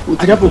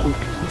 I don't know.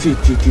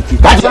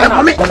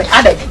 But I'm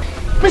added.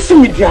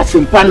 Missing me, dear,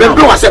 some pan. No,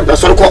 I said,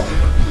 that's all.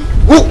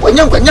 When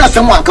you can have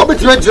someone come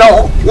to your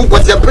jaw, who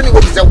was a penny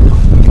of his own.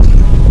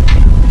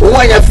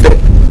 Why have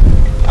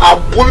I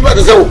pull by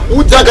the soul?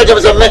 Who took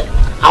a man?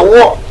 I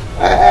war.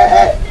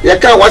 You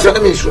can't watch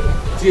an issue.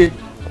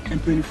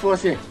 And penny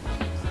force it.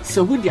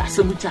 So with the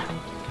Asamucha.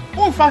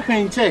 Oh,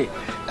 fucking say.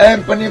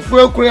 And penny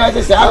for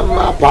creators have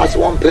my pass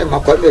one play my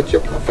college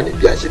of my funny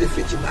bias in the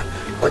future.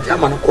 Or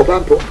German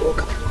Coban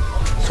broker.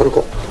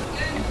 So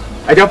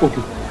I don't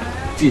know.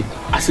 See,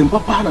 I simple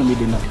partner with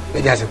them.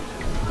 It doesn't.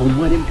 On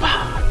wedding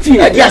party.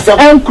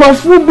 And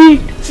Crofubi,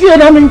 see a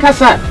damn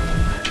Casa.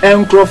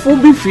 And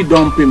Crofubi feed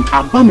dumping,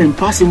 a bumming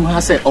passing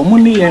has said, or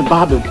money and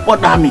barber.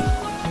 What I mean?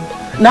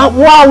 Now,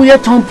 while we are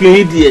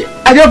talking, dear,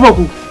 I don't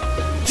know.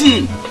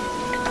 See.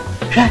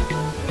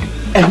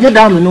 And your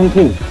damn no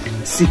who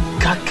si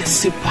kake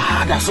si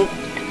pada so.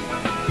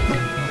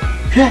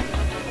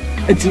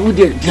 And you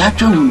did the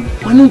actual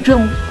one.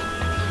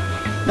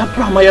 Na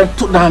prama ya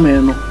to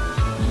damn no.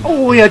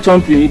 Oh, you're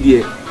champion,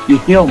 dear. You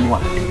hear me?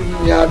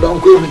 Yeah, don't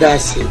go with that.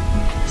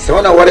 So,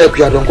 I want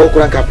to don't go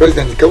to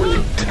president. Go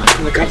in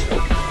the country.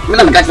 I'm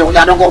not going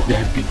to go.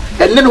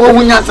 And then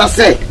when you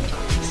say,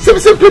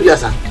 some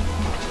previous.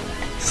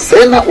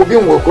 Say, not will be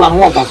more grand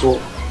one as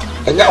well.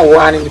 And now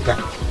one in the pack.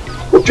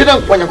 O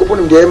twena kwanya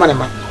koponu de ema ne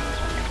ma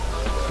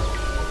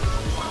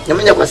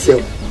nyamenya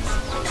kwase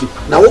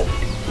na wo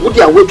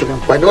di awo twena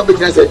kwanya wo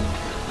betina se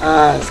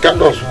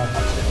scandals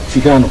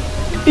sigano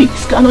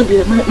scandal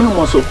de na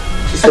mo so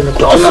system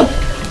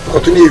ko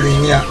to ni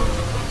winia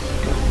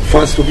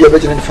fans to be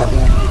betina ni fa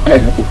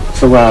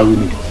so wa wi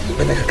ni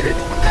bena ka credit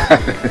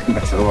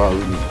na so wa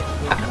wi ni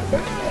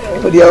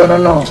o di awo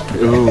no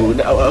oh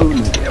da wa wi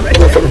ni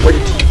ko fa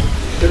politique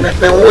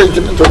na wo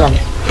intimate to dam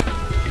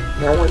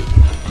na wo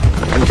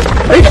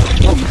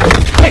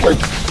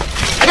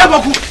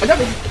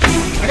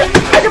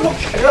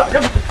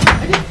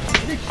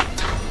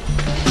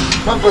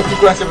Man put to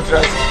glass of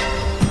trust.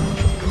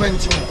 Come in,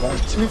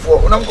 Timmy for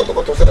one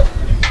uncle to set up.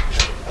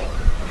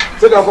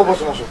 Set up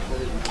also.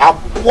 A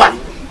one.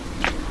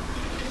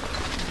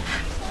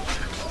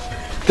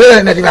 Tell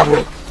anything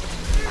about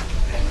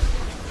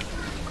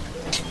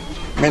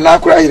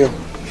Menacra.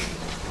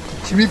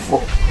 Timmy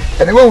for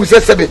anyone who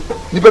says Sabbath,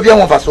 Nibia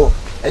one for so.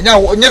 And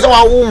now, yes,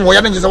 our womb, we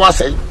haven't just was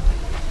saying.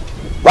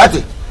 What?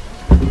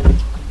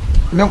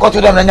 No go to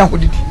them and young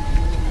did.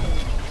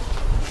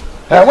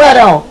 Where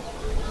now?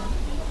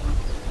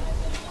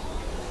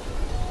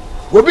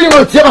 We'll be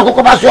able to tell a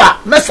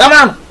cocobasua,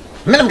 Messaman,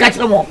 men catch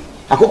them all.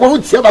 A cocoa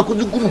tell a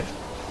good good.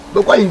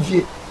 But why in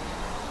here?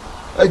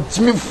 A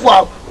Jimmy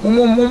Four,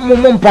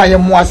 Mumpire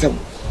Moissem.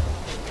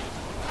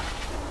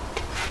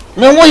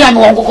 Memoyan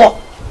won't go.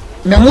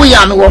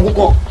 Memoyan won't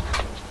go.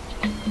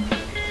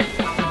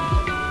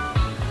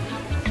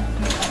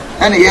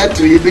 And he had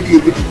to be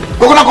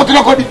Coconut.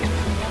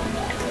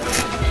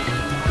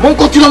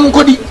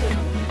 Monkodi.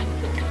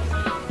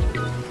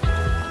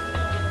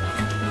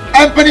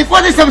 And penny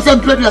for the Samson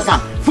Predators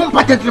from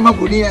patent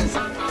Magonians.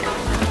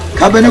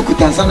 Cabana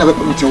could answer never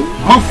come to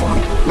Mount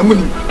the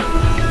moon.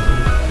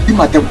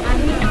 Imatem.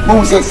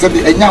 Mount said,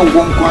 and now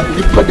won't want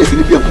to put the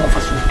city of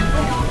Monfaso.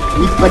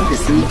 We put the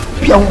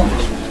city of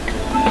Monfaso.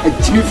 A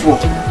chief for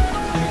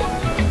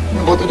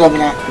go to them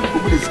now, who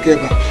will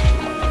escape.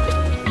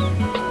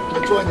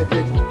 Join the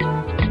plate.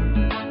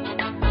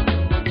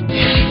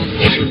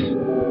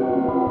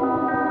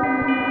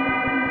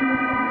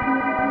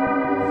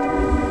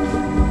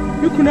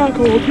 You could not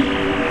go.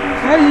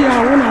 I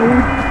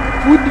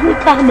would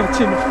come at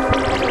him.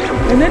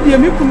 And then the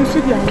American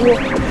city and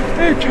walk.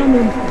 Hey,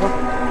 charming.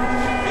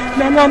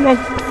 No.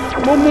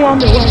 Momo, I'm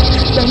the one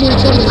that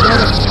knows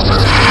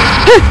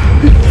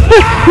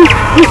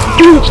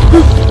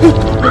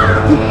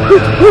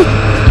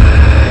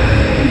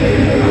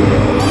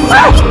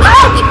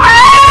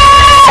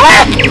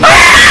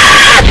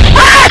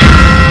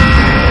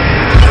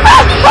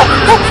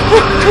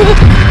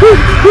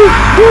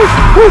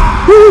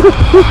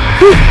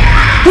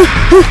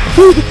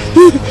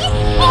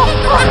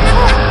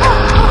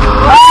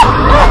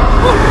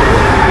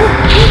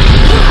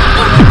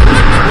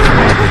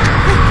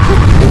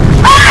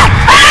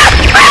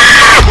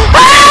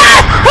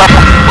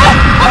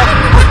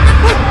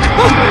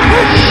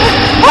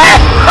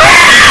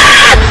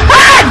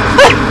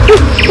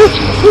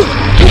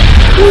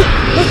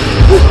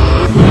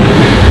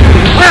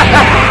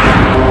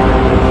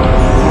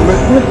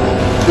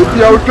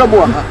Come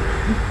on.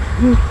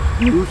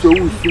 You so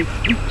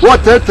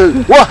what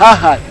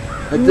ha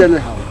and then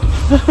how?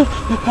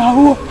 I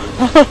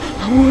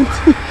want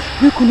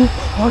you could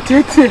not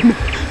take him.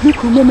 You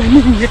could not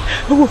make me. I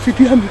will feed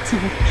you a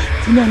meeting.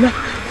 Tinana,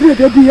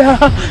 there be a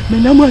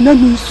Menamana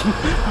Miss. I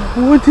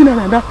want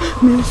another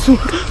Miss.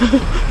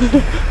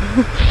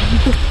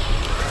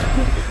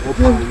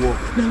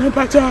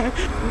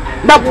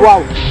 Not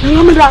wow.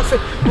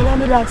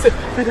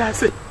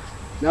 That's it.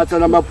 That's a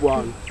number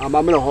one. I'm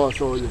a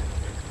horse on you.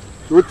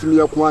 What me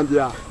a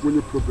quandia when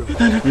you problem.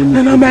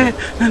 Nana,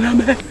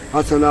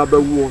 that's another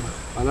one.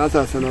 And that's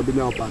a son of the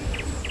now.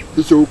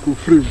 This is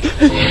free.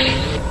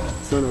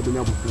 Son of the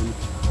now.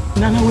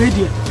 Nana, wait,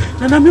 dear.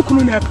 Nana, me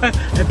couldn't have a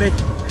bed.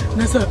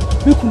 Nasa,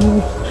 me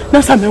couldn't.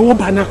 Nasa, me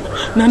wobana.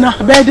 Nana,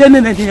 bed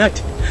and a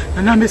yet.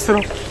 Nana,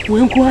 Mr.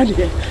 Winquad,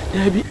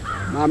 Debbie.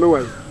 Mamma,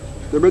 way.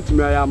 The met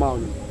me I am out.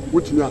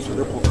 Which me as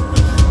the pop.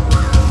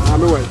 Hey,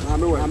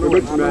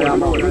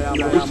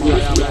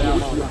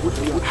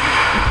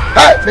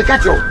 the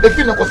catcher, the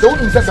film was the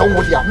only sense of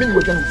what you are meaning.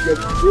 Let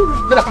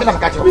us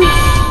catch you.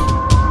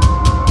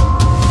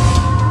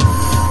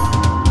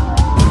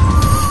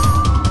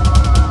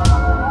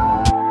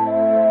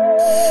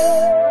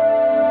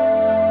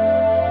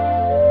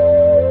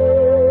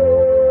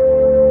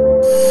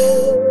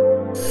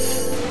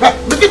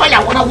 I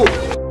want to go.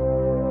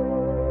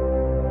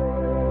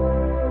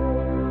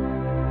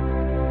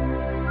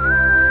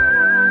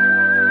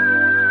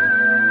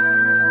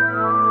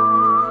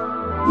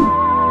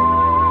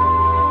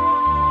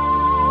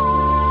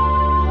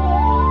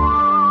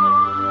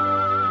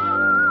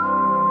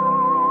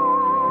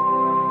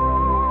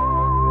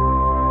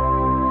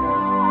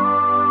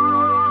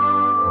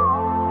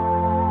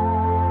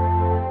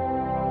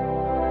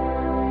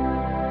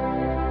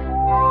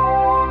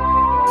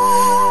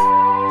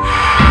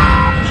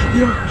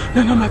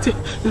 Nana mate.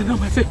 Nana,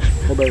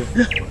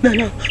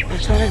 I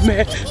try me.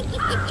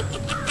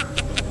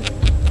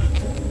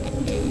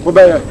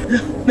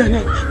 Nana,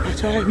 I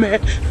try me.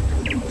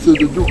 So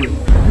the do.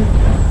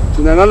 So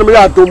Nana,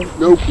 I don't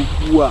know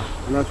who are,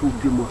 and that's who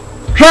you are.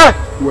 Ha!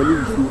 When you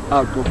do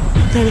out of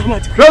Nana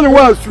mate.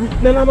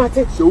 Nana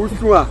mate. So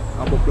who are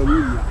about the new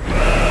year?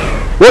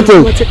 What?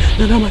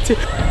 Nana mate.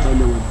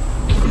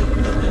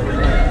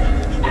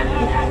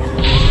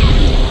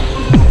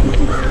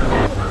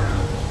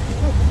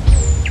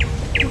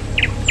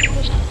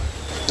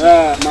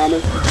 Mamma,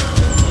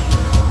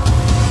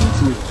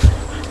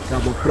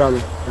 Cabo Prado,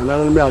 and I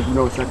don't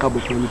know it's a cabo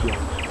from India.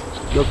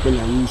 Doctor,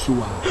 and you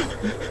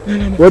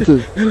what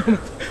is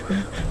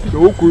the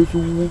Oku,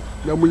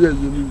 Namuya,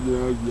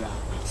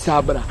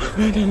 Sabra,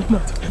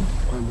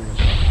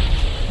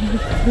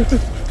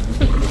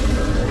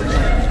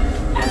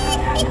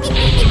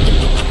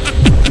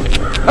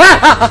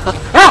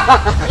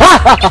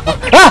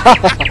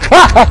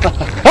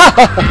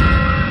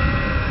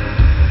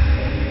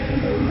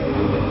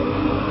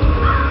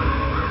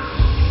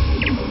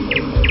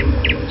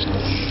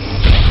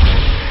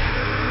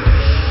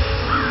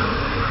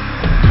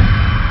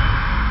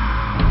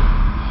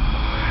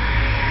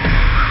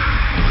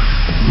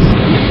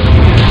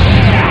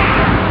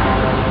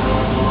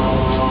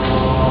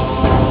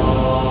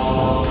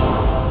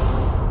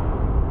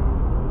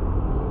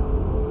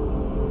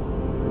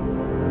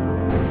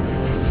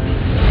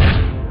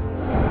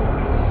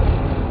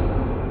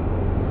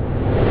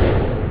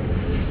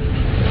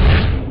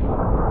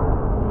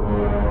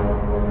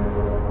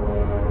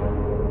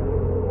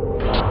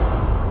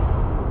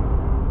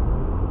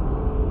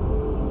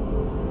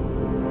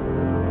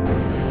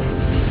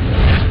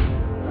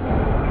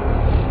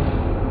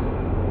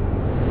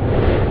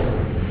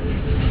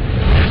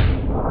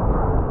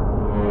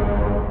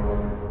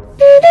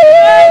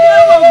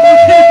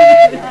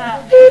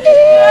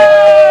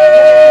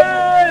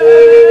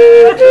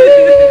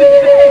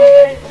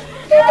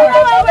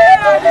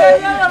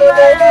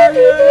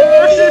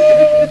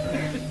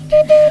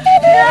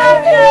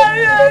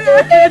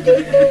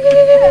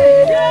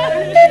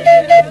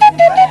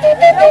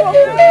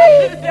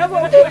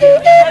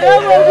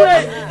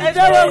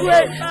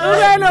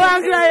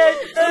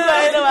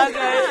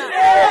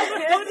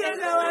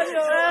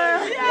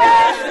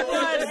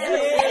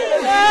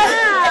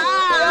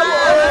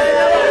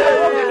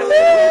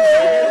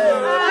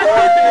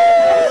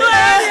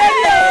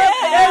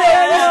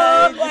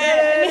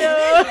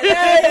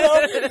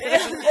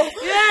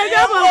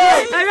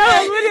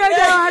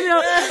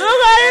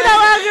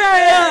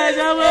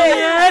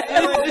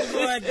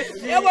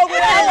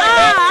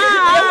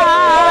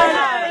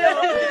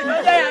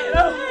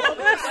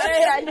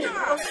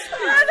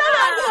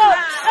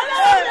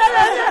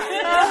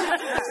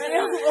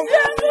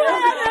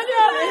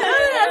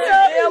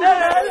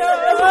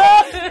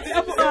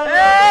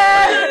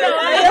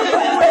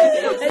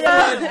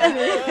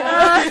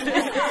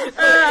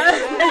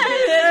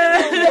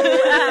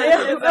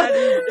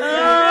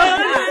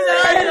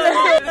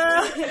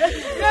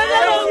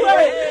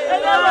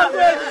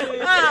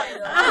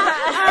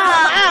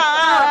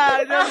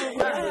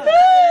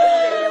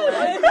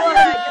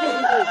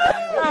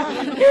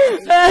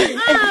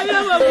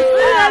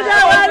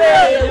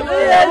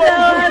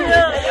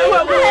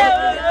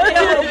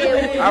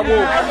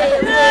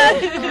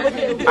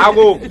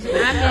 Ago,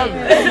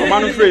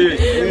 man free.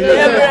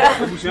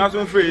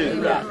 Busian free.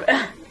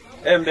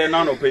 Then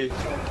none pay.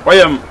 Why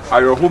am I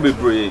your hobby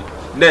bray?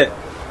 There,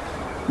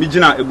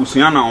 Mijina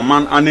Ebusiana or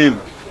man a name.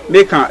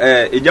 Make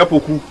a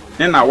japoku,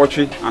 then I watch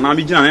it, and I'm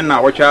Mijina and I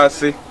watch I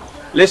say.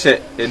 Let's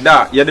say a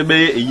da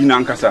yadabe a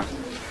yinankasa.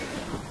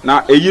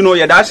 Now, you know,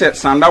 yada said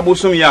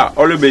Sandabusum ya,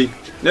 all obey,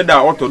 the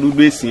da auto do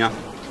basia,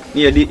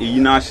 near the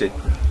yinase.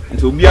 And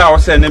to be our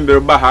send number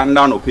baha and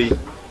down pay.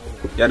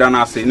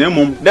 Yadana say,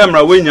 Nemum, them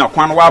ra win ya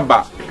kwan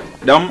waba,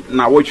 them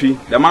na watchy,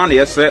 the man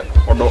yes, or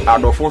do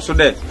Adolfo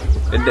there.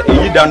 The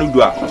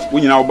Yidanudua,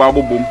 when you know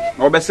Babu Boom,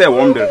 or be say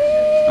wonder,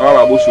 or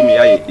Abusumi,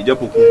 I,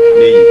 Japuku,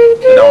 nay,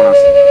 the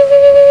downers.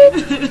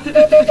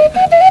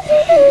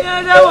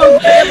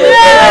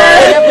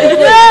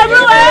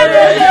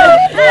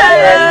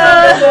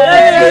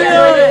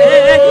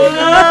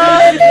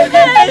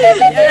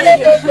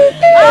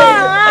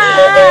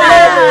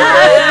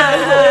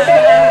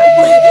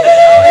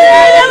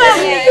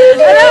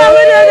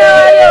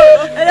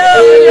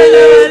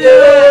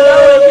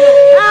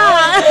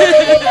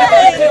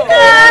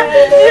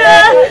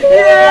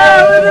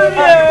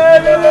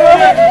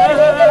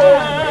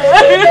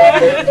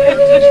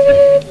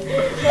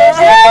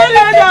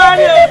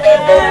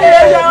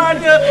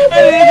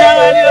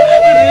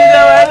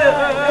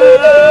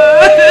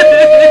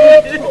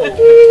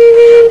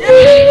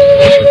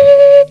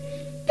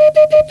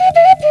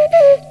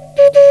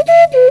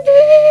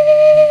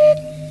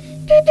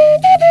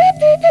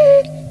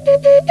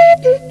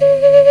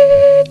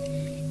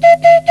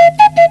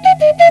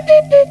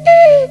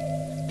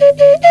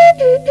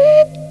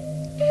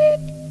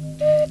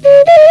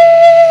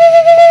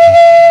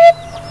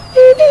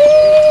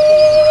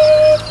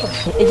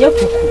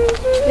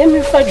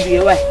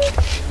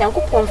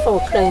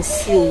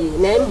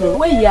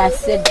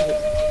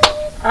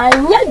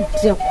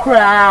 The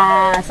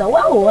crass,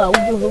 wow,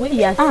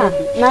 we are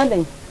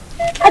nothing.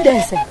 I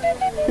dance.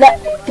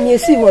 Let me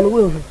see one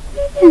will.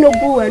 No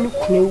boo and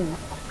canoe.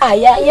 Ah,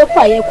 yeah, you're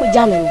quite a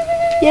jamming.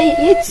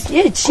 Ye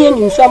chin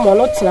in some or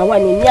not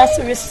one in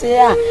Yasser say,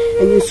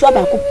 and you swap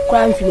a cook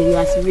crime feeling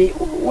as we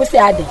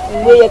say,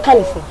 where you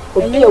come from,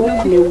 or be a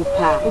canoe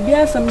pa. We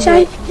are some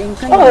chai.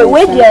 Oh,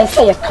 wait, I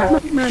say a car.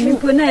 Mammy,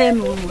 put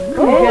name.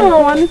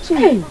 Oh, I'm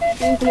chin.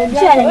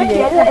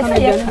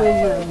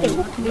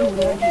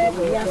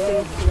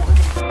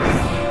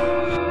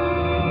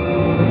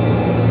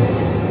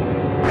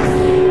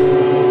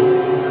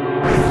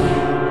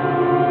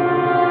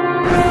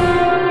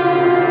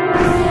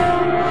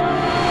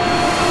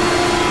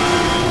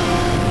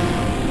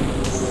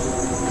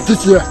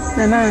 This year,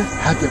 Nana,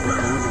 happy.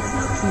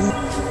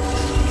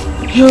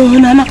 You,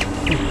 Nana.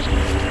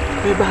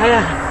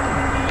 Bahaya.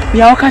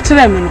 Ya catch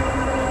them.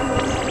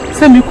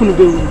 Send me could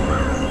go.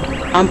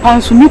 And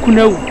pounds me could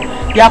know.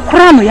 Ya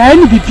crown, ya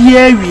any be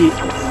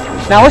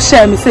now,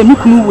 share me say me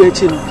could wait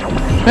him.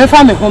 My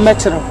family home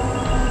metro.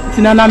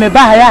 Tinana me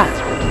bahaya.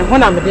 And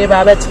when I'm a day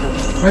by better.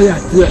 Why, dear,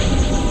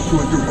 so I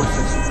do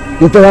bosses.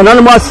 If an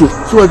anonymous,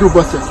 so I do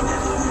bosses.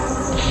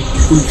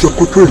 With your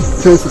couture,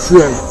 tells the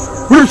CIA.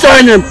 We'll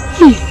sign him.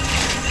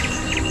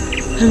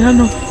 I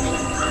know.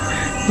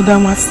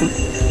 Udamasi.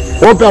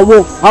 Oba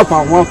wo,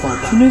 apa wo apa.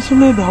 Mesu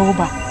me ba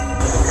oba.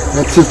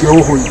 Na take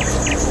your home.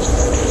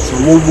 So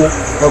wo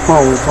fa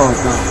wo fa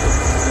da.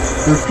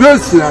 The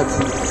place ya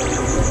ti.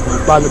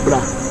 Ba le bra,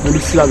 me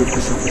si la le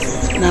kusa.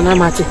 Nana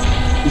mate.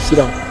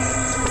 Isira.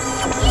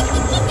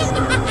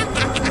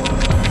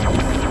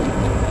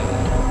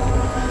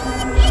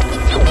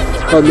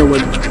 Kana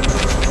wali.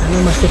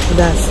 Nana mate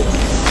fudasi.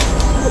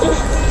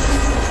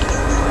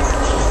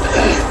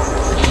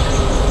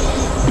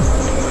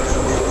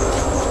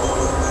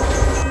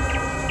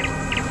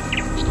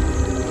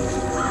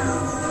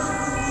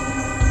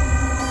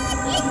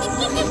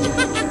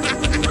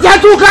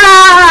 Yatuka!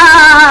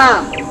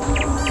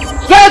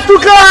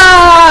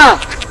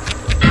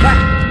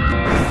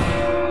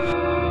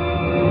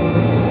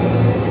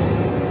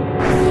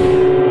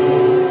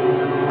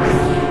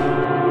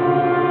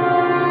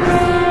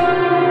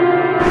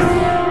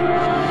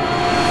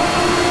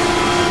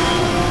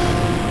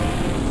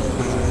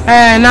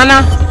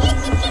 Nana.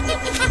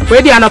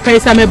 Where the pay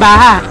some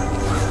baha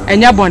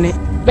and your bonnet.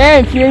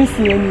 Bear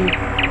fiancé and you.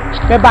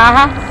 Me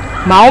baha,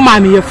 my old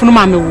mammy, your full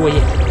mammy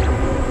way.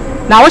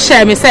 Now,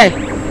 share me say,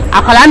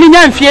 I call any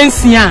young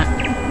fiancé.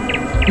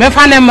 Me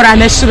fan them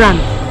run a shuran.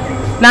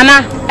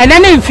 Nana, and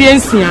then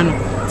fiancé.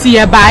 See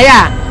a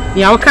buyer,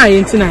 you are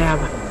kind to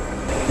Nayaba.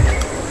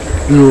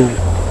 No.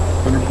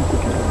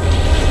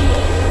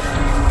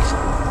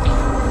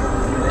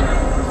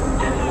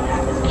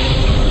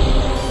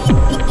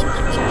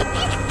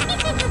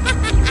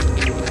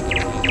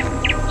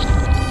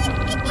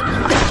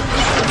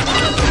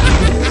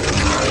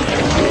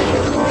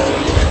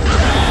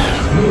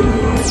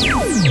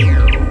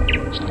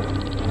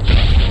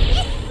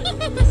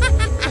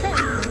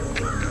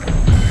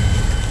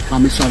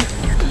 I'm sorry.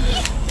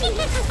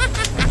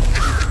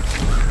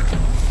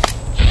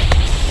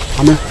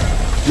 Amen.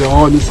 The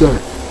horn is there.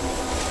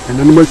 And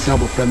then we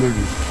have a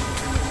family.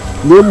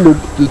 No more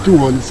the two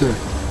horns there.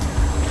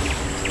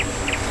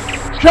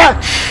 Shut!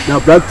 Now,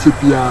 black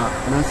tipia,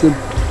 and I said,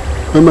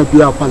 Mama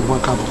be upon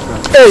one cup of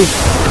that. Hey!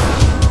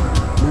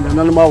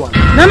 Nana, one.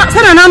 Nana,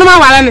 send an animal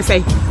while I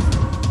say.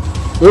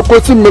 We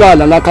put some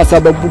Milan and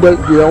Akasaba Bubba,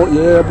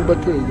 yeah, Bubba.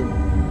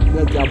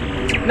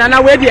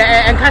 Nana, where the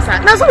and Casa.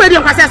 That's where the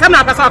Casa, I'm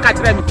not a soccer.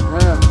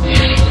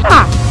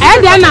 Ah,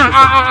 and then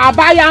I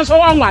buy and so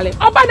on, Wally.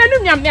 Oh,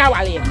 Bananum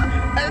Yawali.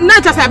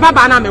 Not just a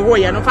Babana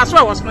warrior, no, first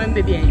I was one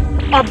the day.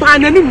 Or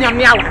Bananum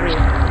Yawali.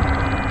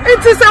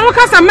 It is a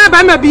Casa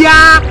Mabama Bia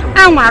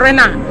and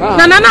Warrena.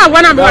 Nana,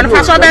 one of the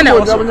first of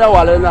Benno.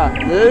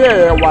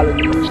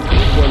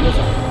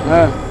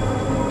 Yeah,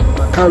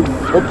 Carry,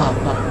 oh,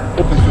 Papa,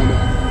 open.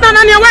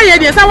 Nana, why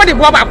it is I want to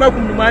go back to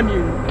Mammy.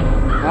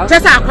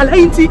 Just a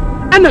quality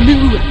and a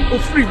mirror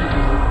of free.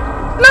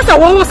 Not a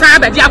woman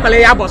side that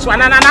Jacqueline Abos,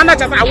 one and another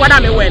just I want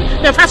to win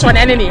the first one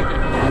enemy.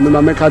 I'm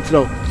a make a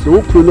throw, so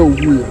who know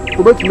who?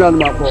 But me and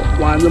my poor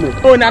one.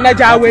 Oh, Nana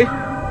Jawe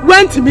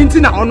went to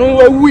Mintina on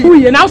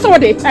we, and also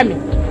what they tell me.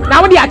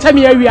 Now, they are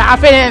telling me we are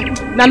affair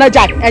Nana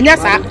Jack, and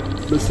yes, sir.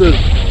 Monsieur,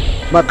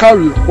 my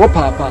carry, oh,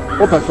 Papa,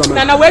 oh, Papa,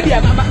 Nana, where the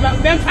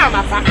Ben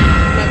Farmer,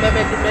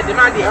 the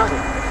Madia.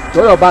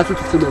 So you're about to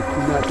see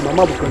my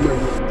mother.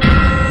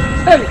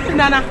 Hey,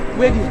 Nana,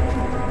 where do you?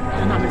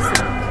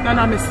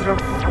 Nana, Mr.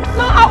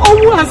 No,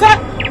 oh, I said,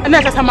 and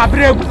that's my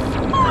brave.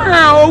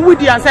 Oh,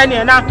 would you send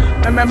you now?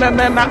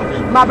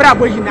 My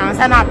bravo, you know,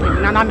 and up,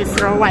 Nana,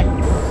 Mr. White.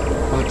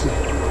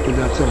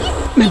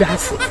 Maybe I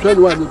see.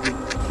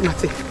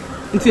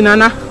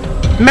 Nana,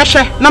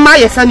 Mesha,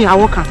 Namaya, Sunny, I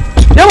walk.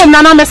 There was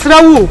Nana,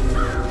 Mr. Wu,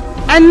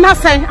 and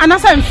nothing, and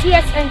nothing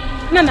fierce,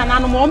 Nana,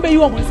 no more, but you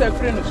won't say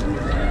friends.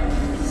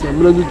 Some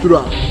little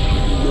draw.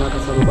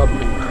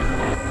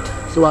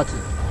 So what?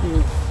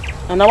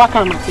 And I walk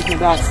on my taking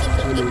that.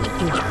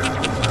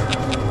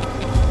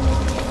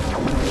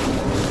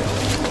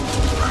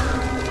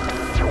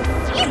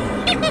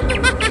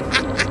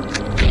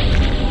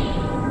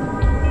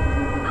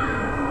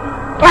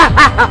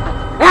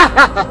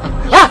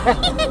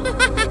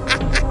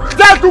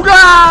 Zatuga!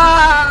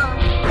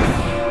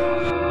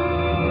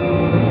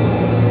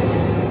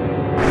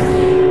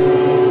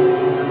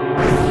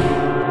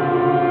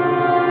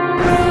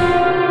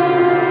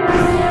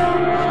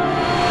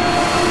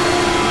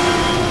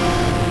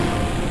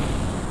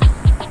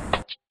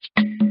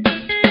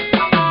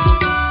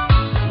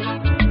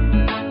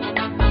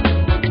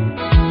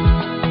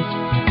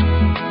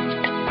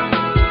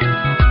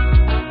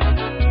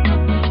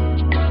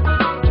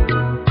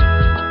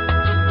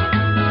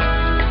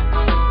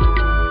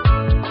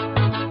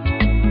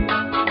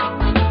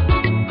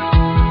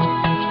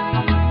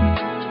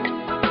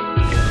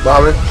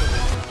 Babe,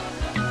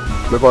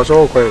 me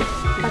pasó con él.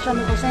 Pasó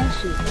mi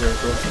consenso.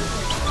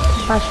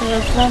 Pasó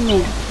el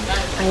flame.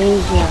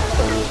 Ahí ya.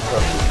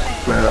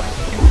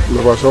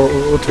 Me pasó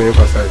otro año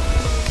pasado.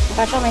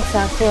 Pasó mi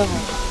exación.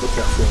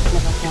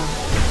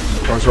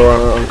 Pasó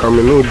en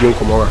camino de un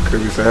como que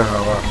dice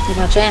Hawa. Me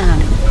pasó en Hawa.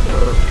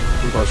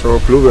 Me pasó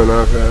club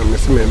na me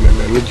se me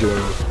nijo.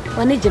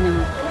 Oni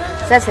jeme.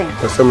 Sese.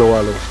 Sese me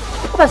walo.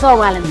 O pasó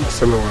walo.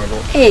 Sese me walo.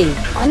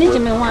 Oni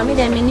jeme wa mi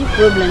de me ni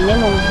problem ne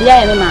mo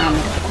bia e ma me.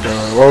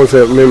 One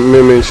say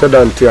me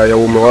shadanti ya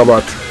wo me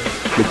wabat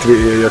me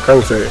tri ya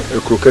kan say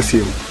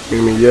ekrokasim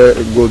me ye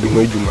gold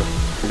ho adwuma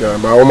ga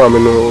ba wo ma me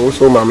no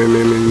so ma me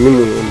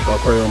nimu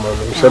papa yo ma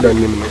me shadan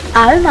nimu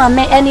ma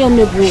me eni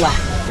onobruwa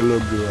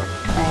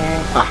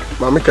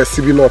ma me ka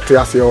sibi no te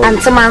ase ho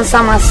antman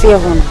sama se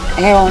ho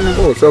ono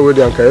oh so we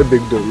dey anka a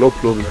big deal no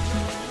problem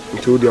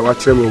until they wa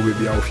kire me we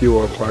bia ofi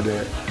wo kwa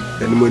de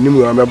nimu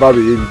ma me ba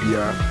be ye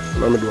bia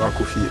na me do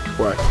akofie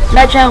why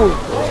na twa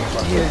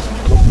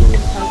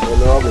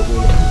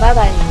Bye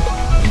bye.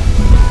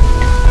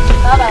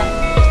 Bye bye.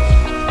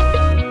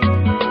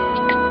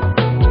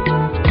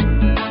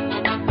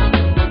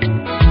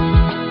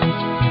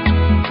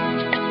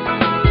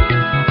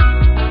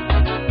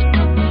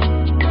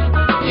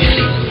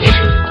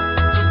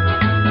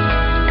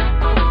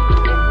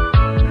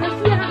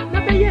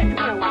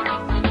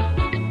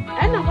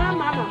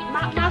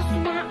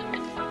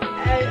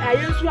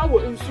 sua wo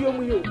nsuo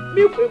mu yo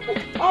mi kwepo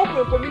o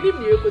kwepo mi nim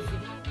ne ekosi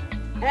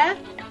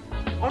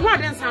ono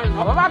ade nsan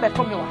no baba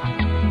beto me wa ha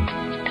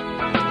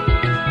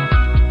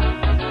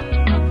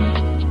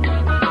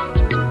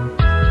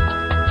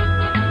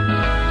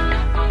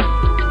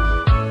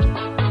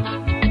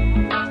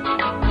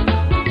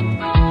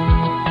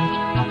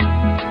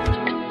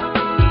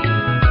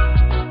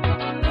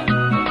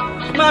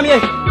Mami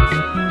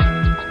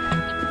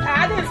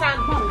ade nsan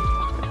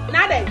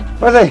na dey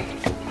what's it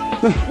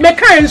me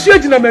kan nsuo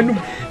gina manum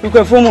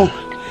nkwafo mo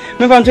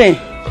me fantwe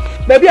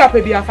baby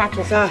apa bi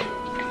afato sa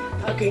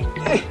okay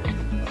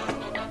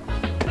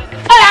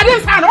ade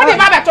nsan o de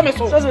ba beto me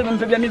so so me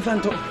pebia me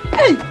fanto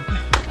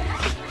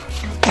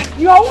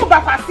yo wo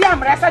ba kwase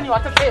amresa ni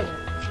otete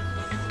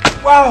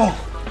wow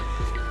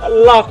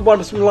Allah akbar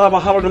bismillah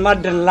mahamud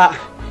madalla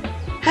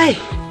hey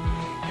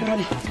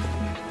ready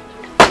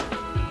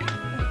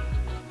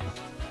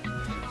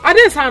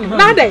ade nsan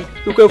na dey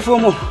nkwafo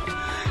mo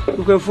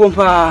nkwafo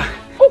pa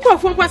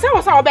ukofo kwa say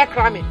wo sa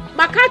obekra me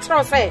maka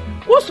chiro say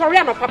wo sori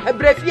an papa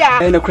brefia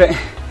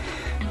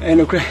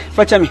enokre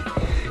facha me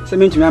se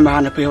me ntumi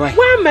ama na pe wai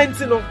wa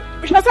menti no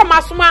hwe say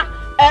masoma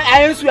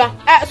ayensua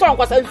so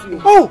onkwasa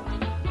nsuo oh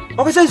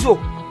okwasa nsuo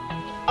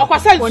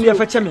woni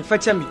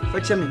facha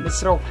me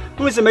mesrew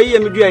wo se mayi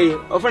me duaye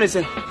ofane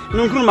se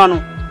nkruma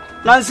no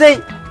nan sei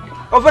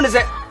ofane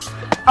se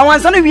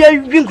awansa no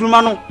wi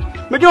nkruma no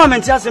me dwa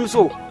menti asem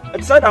so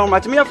decide on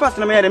match me fast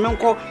na me yare me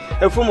nko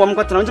efum wo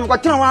mkotena nti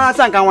mkotena wa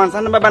sanka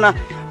wansa na baba na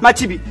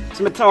machibi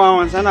ti metena wa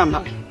wansa na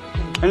ma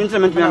ani nti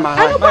me ma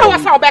ha ano wa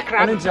sa obekra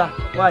ani ntia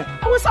why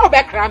wo sa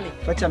obekra me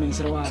facha me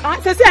nsere wa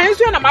se se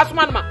ayensu na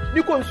masoma na ma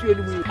ni ko nsuo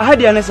ni mu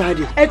ahadi ana sa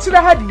hadi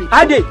etira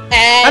hadi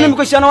ani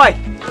mko shia na why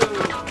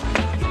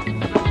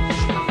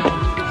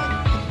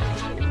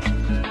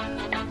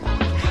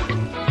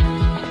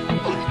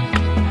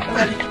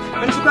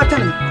ani suka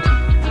tani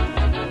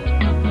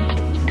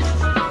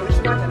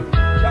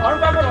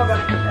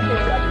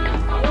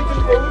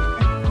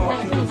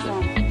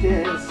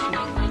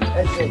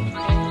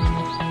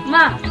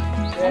Ma,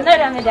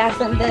 ndere me da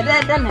san de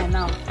na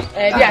no.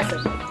 Yes.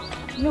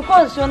 Mi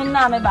ko so ni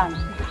na me ban.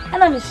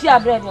 Ana mi si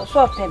bread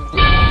so pem.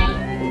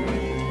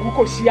 Mi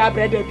ko si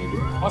bread bi.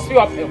 O si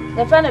o pem.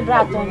 The friend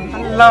bra ton.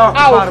 Allah,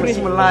 akbar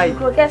bismillah.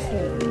 Ko kesi.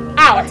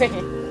 O te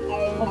he.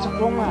 O to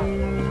ko ma.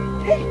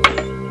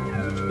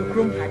 The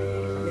chrome had.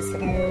 Yes.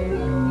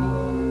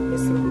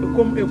 The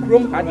chrome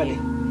had.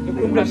 The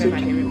chrome na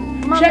me.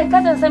 Ma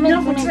ka se me ni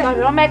ko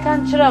me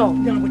kan chiro.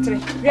 Ya go tre.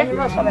 Ya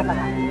no so be ba.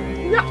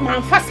 Ya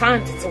man fa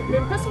santi to. Me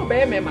pesa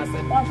obey me ma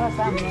say. One fa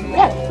santi.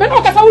 Me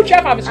no ka sa wo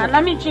chef abi so.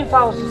 Na me twi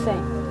fa wo so say.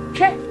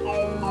 Che.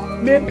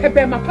 Me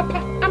pebe ma papa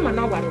ama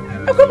na waro.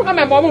 E ko mo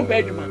ma mo mpa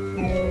adwuma.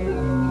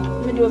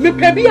 Me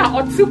pebi a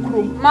oti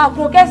krom. Ma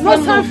kro kese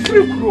no san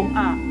free krom.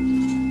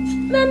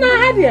 Na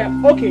ha de.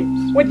 Okay.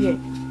 What dey?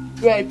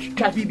 Yeah,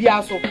 twa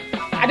bibia so.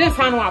 Ade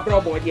san no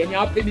abro bo dey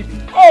nya openi bi.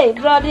 Eh,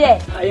 bro dey.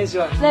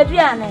 Ayenso. Na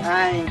bia ne.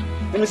 Ai.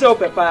 Me say o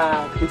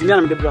pepa. Ntimi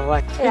na me de bro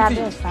why.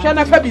 Sha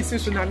na fa bi si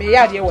so na me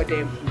ya de wo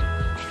dem.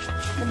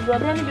 Bro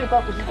dey ni bi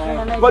kwa ko si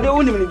na. Body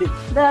unim ni dey.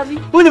 Davi.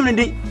 Unim ni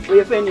dey. O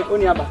ye fe ni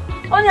oni aba.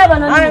 Oni aba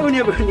no. Ai oni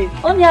aba ni.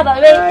 Oni aba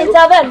we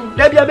intervene.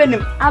 Dabi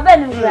abenim.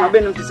 Abenim bra.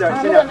 Abenim ti say.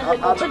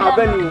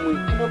 Abenim mu.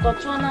 Do ko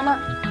tu na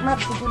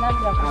ti na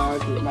bra. Ah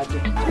okay, mate.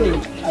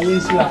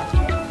 Ayensu a.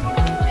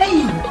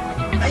 Hey.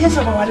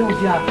 Ayensu ba wale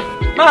ofia.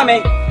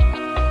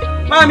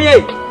 Mami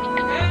eh.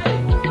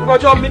 Ko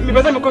jo mi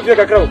pese mi ko fie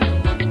kakra o.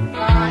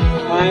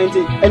 Ai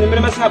nti eni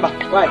mere mesna ba.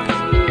 Why?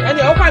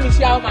 Eni o kwa mi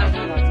sia o ma.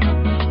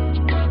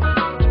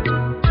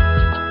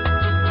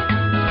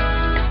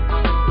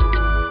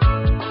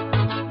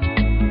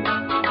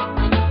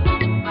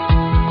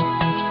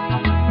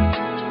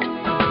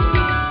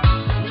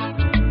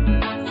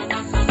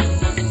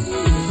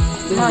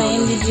 Ma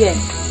indi je.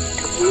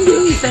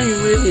 Ndi san yi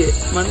we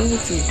manu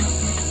muti.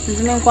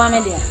 Nzime kwa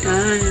me dia.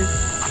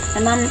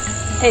 Anam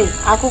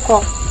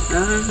akụkọ.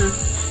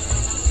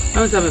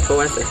 Anza me for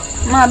wase.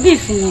 Ma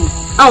beef ni.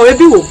 We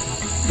bi wo.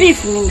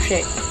 Beef ni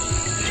hwe.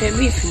 Hwe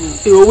beef ni.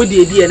 E wo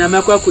di edi na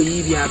makwa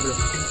koyi bi abro.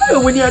 E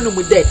wo ni anu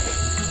mu de.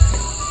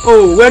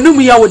 Oh, we anu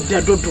mu ya wo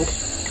de dodo.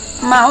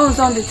 Ma on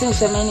son de tin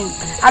shemenim.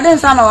 Aden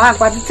san no ha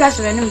kwa de tin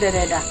shemenim de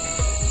de da.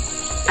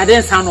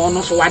 Aden san no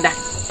no so wada.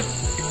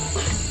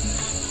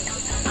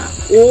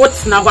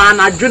 What's na wa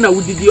na dwena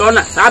wudidi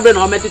ona sabe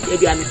na o metete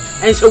aduane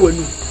enhye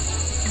wanu.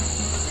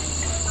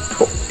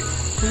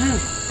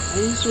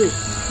 Ayinso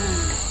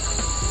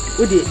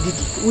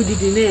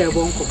Udidi ne ya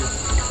bonko.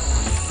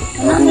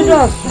 Na mi do.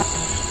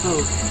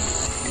 Oh.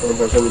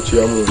 Ba sa mi ti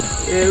amu.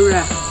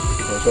 Ewura.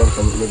 Ba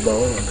sa me ba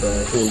won ka.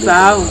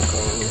 Sao.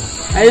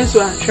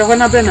 Ayinso a hwe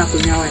na be na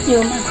konya wa.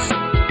 Yo ma.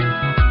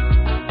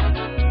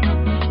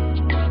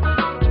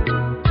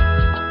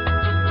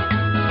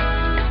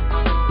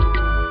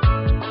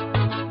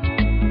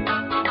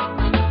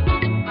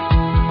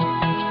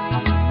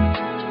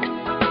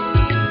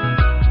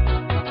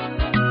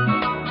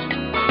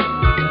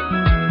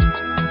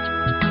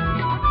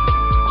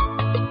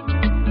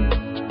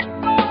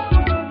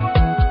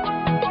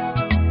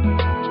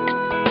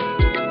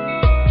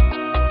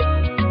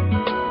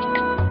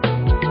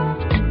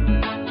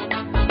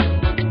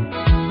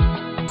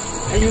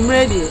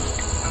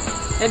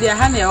 e dia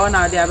ha na e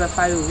wona de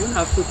abefa yo you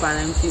na fu pa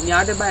na nti ni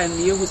ade ba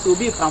mi ye hu so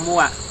obi pamo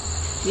a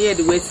ni e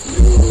de wasi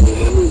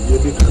ye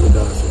bi kan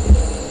da so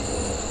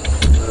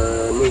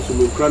no so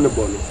mo kra ne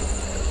bono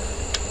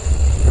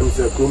am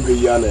se kumbe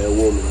ya na e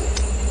wo mo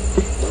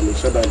na me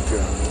shada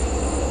ntia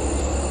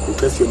o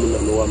kase mu na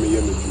no wa me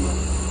ye me juma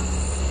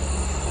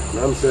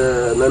na am se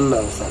nan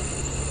na sa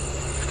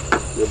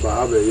le ba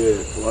ha be ye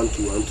 1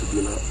 to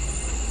do na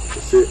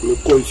se me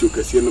ko nsu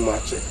kase no ma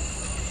che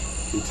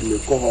nti me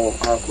ko ho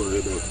akore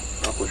be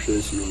akɔhwɛ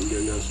nsu yo ndi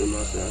anya so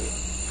na sa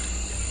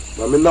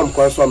na me nam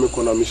kwan so a me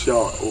ko na me hia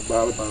o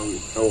ba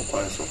e wo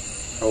kwan so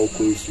e wo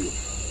ko nsu yo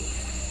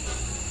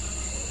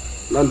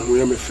na no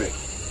ye me fe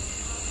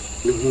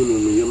me hu no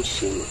me yem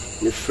hye no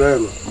me frɛ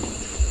no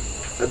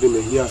ade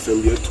me hia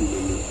asɛm bi atu no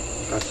ni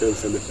ka kyɛn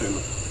sɛ me pɛ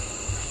no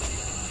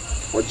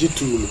oji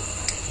tu no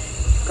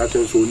ka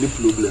kyɛn so ni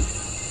problem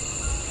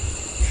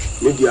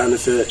me dia ne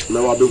sɛ na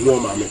wa be hu o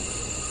ma me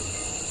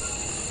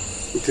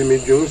nti me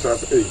dwon sa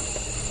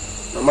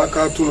na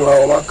maka tu no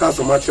o maka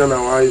so ma kyerɛ na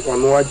wa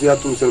ono agye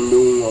atum sɛ me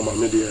hu o ma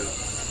me dia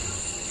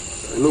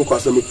no kwa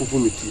sɛ me pupu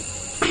miti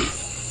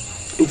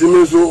nti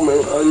me so me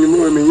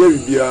nya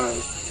bibia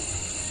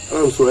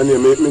so ene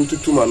me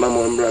ntutu ma na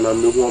mo mbra na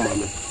me hu o ma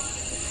me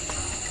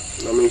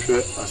na me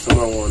hwɛ asɛm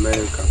a wɔ na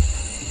yenka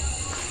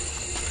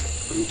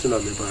nti na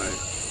me bae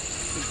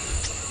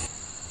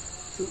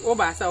o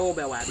ba sa o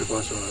be wa me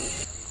pa so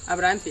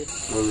abrante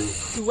mami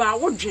ti wa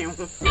wo dwen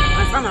ho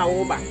asa na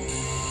wo ba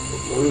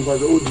mami ba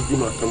o didi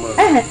ma tama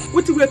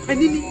wuti we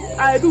panini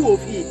a ebi wo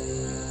fie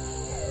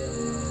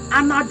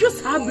anadwo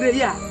sabre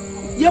ya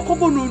ye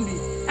kobo no ndi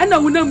ana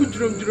wona mu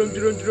drum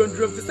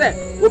ti se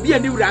obi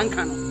ani wura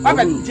nka no ba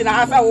ba gina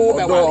ha sa wo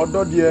be wa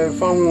odo de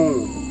fa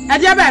ho e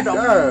de be do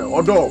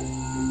odo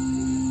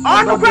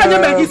ono kwa de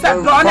be gisa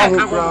do na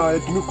ka ho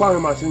etimi kwa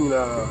machine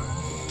na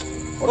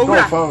odo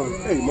fa ho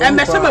e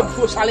me se ma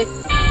bufuo sale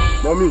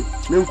mami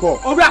me nko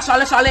obra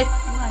sale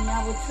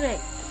Manya wo tre.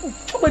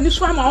 Oba ni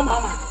so ama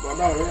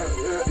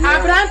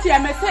abrante e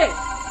me se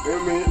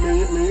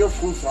me ye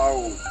fu sa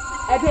o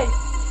e dey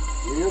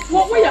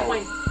wo ye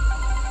kwan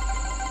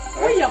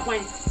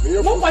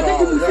wo kwa de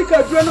music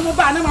aduro no mo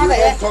ba na ma na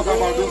ye talk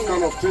about those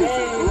kind of things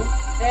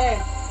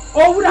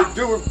Owura. We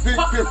deal with big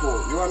people,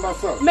 you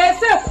understand? Me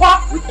say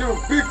kwa. We deal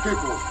with big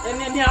people.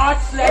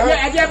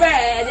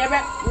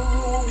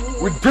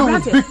 We deal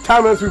with big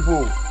timers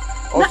people.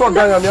 Also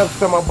Ghanaian have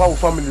some about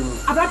family.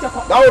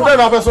 Now then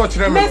I person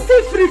chire me.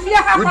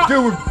 We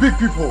deal with big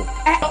people.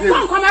 Come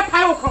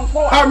pay come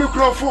for. How me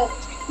come for?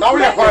 Now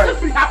we are fine.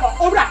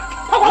 Owura.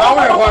 Now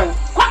we are fine.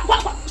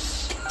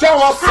 Tell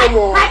us some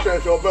more.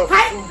 Your best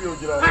studio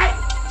jira.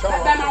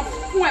 That na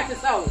fun e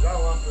se o.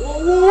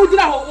 Wo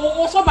jira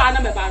o so ba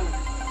na me ba no.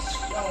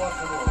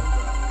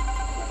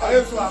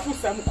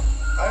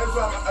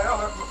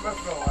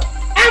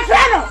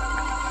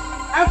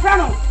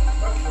 Enfrano.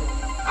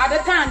 At the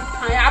time,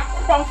 I have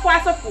from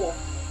for.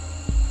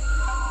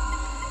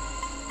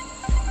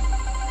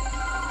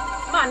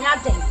 Man,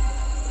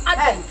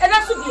 and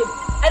that's to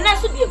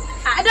be.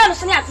 I don't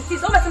know to see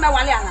so much my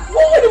Waliana. Who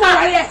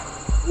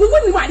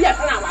wouldn't want to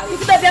plan?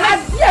 It's better than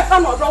dear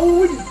son or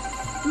who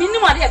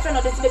minimum idea friend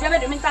of the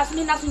baby mean task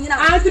me nothing.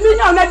 I to me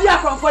no idea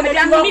from for the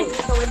young.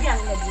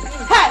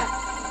 Hey,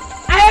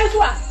 I am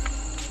sure.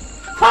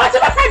 For the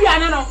baby,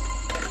 no.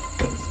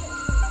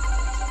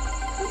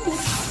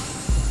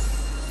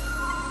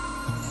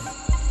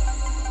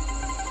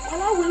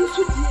 Allow you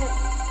should hear.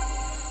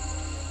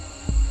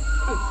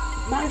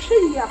 My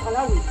shady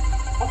Apalawi,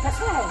 or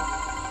Passai,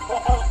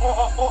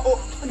 or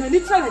the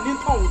little and in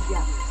town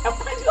here. A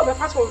plenty of a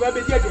passport will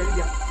be dear.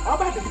 How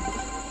about it?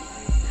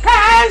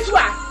 Hey,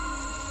 swear.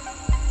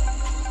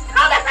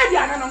 How the baby, I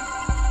don't know.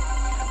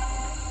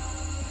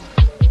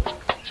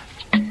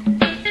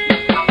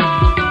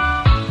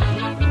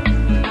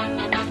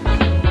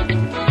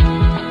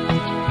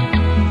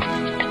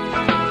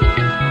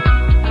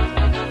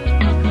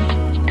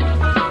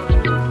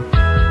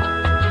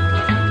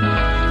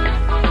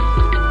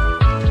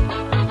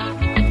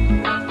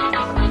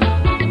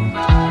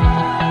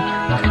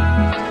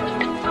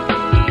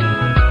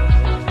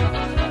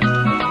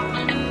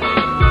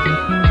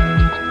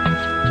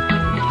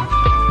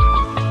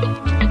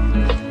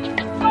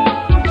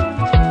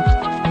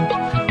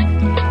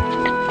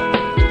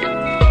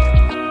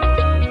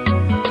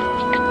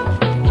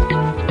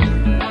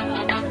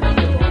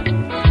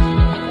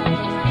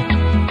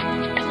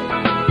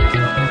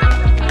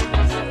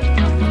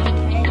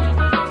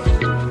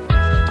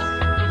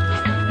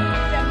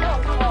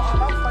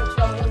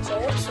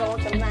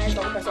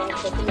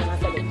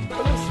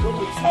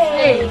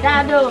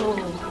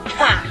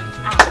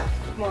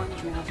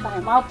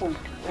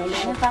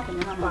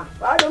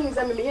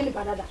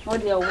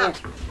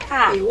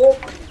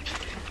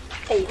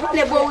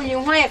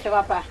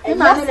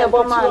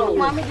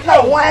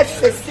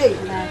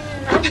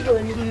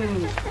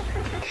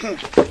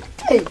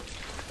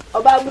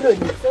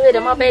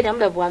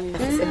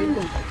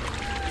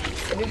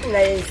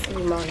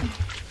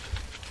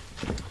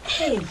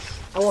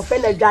 Our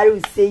friend Gary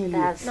was saying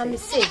that. Let me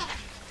say.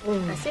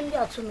 I send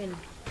you to me.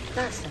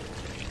 That's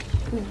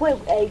boy,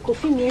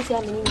 coffee means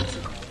I'm in it.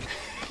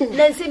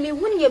 Nancy, me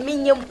win your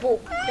minion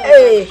poke.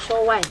 Eh,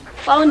 so why?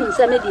 Found in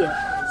some idea.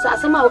 So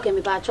somehow can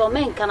be bad. Your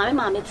men can I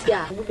mamma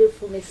tia? Would be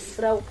for Miss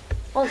Row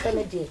on some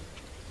idea.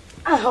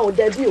 Ah, how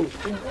dare you?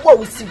 What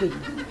we see?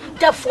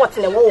 That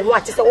 14 and won't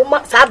watch us. Oh,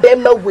 Max, I bear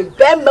my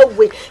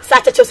way,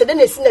 such a chosen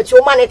and sin that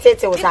your man at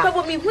it was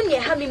probably when you're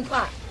having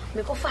part.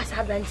 Make a fast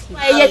habit.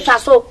 Yes,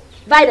 Tasso.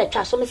 By the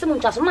Tasso, Miss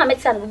Muntas, my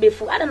son will be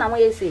full. I don't know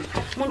what you say.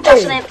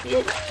 Muntas,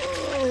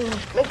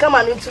 come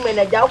on into me, and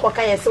a doubt what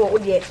I saw.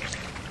 Yet.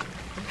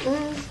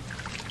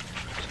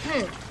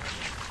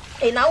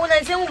 And now when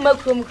I say,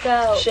 Malcolm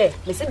Cow,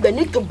 Miss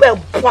Benito Bell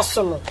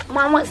Possum,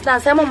 Mamma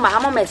stands some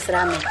mamma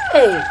Messram.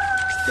 Hey,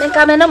 make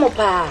a man of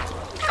pa.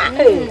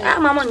 Hey,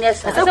 I'm on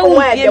yes, I don't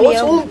want to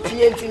was all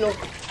Pietino.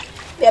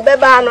 Yeah,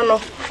 Bebano,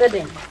 said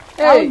him.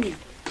 Hey,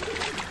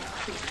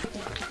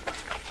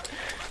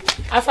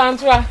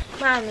 Asante,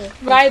 Mammy,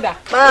 Rider,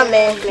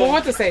 Mammy,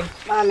 what to say?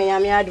 Mammy,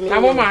 I'm adding,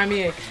 I'm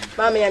Mammy.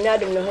 Mammy, I'm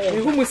adding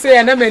whom we say,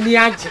 and I'm a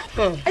niaji.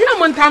 I don't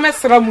want time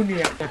as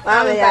Ramunia.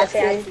 Mammy,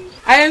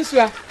 I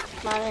answer.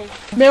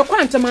 Me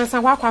kwanta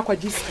mansa kwa kwa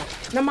jiska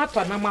na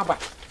matwa na maba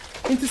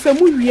nti se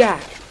mu wi a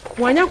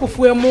wanya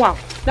kofuo mu a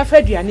na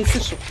faduane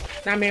siso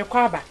na me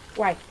kwa ba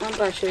why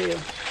mama show you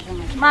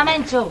mama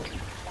ncho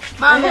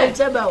mama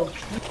nteba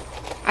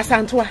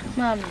Asante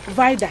mama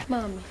vida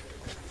mama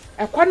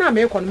ekwa na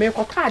me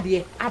kwa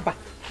kaade aba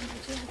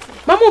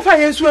mama fa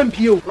yesu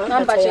ampio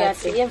mama cha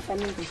ye mfa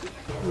ni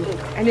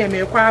ene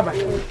me kwa aba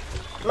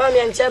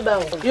mama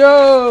nteba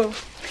yo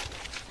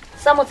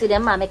samoti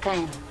dem mama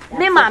kan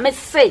me mama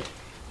say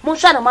mo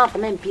sha na ma fa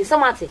mempi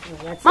samati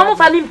mama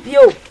fa mempi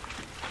o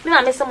me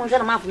mama say mo sha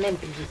na ma fa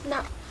mempi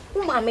na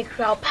o mama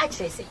kra o patch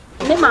say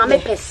me mama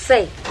pe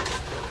say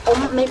o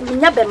me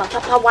nya be ma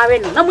papa ware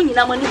no na mo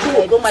nyina mo ni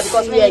go go ma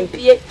because me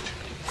mempi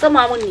some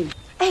mama ni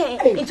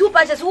into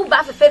patches wo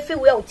ba fe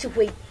we o ti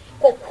we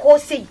ko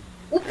say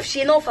wo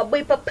pye na fa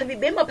boy papa bi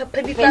be ma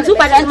papa bi into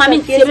patches mama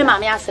ntie me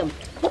mama asem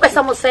wo be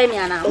some say me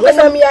ana wo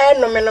be me ya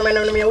no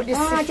me wo di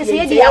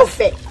si dia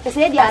fe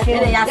se dia fe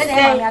ya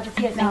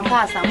se na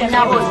casa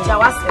munya bo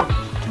jawase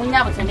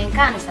munya bo tene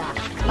kan sa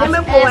me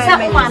ko wa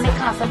me ma me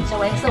kan sa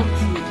jawa e so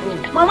ti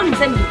mama ni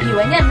se mi pi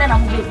we nya na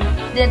mo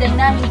be de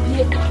na mi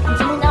pi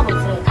nti munya bo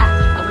tene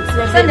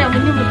bo se na mo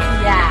ni mo ti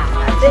ya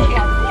ate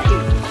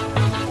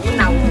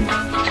na wo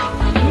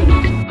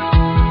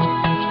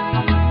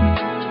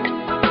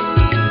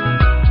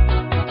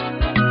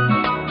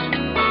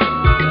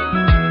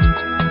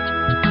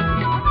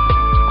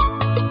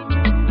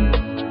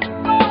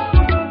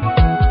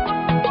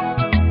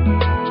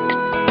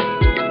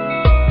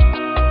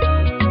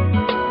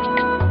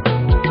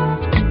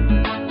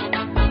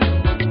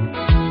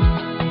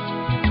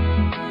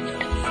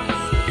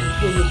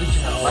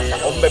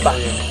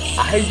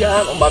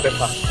Ahaya on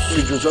babefa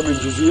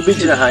bijuju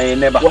bejina han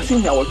neba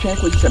wasinya wotwen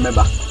ko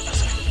semeba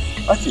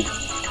ati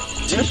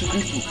Jesus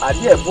Christ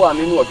ade ebo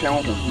amenu wotwen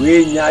ho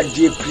we nya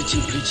de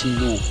preaching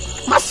no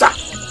masa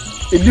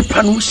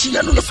elipa no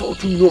hia no so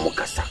otun no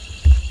mokasa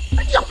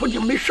ade akodi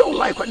me show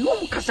like no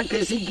mokasa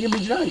ka se gi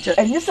bejina nche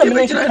enye se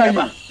me nka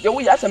ba ye wo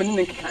ya se me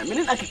ne nka me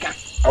ne nakeka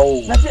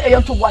oh na se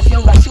eyo to boase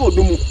en rasi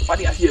odomu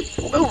ade ase e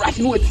be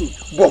rasi no wati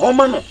bo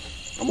homa no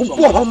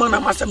bo homa na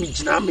masa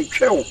bejina me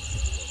tweo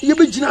ye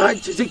be jina ha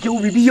se ke wo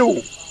bibi ye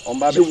o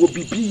omba be wo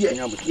bibi ye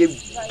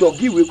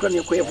dogi we kra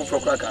ne koye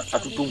foforo kra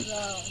atotom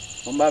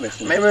omba be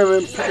se me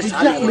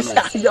ya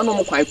mr ya no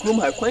mo kwan krom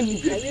ha kwan ni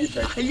bi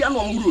ya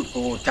no mo road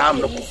o tam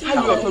no ha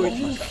yo to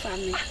witi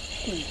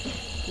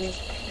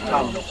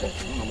tam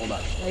no mo ba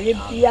ye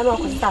bi ya no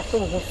ko sta so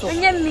so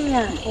enye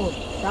minya o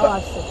da wa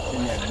so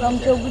from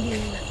to gudi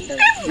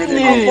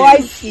ni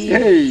boys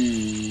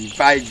hey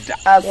faida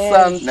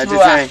Asante na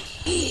design.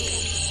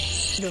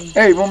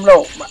 Hey, mom,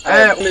 no.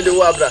 Me the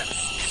wabra.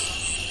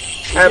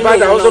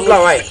 But I also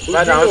play.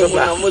 But I also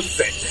play.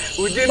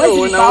 We didn't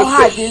know when I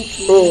was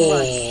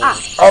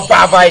oh,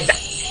 Bavida.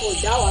 Oh,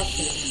 that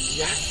was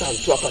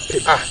yes, Papa.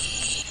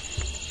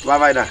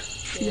 Bavida.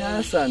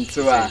 Yes,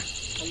 Antua.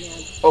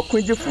 Oh,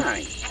 could you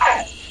find?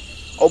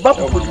 Oh,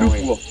 Baba would look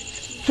for.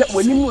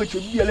 When you know it,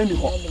 you'll be a lady.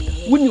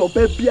 Wouldn't your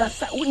baby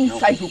as I wouldn't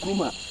sight of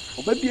Kuma?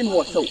 Or baby in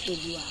what so?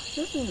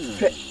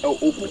 Oh,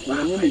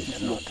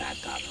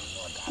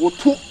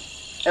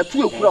 a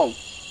two crown.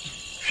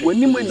 When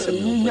you went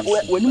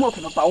when you walk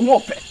about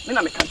warfare, then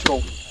I'm a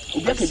control.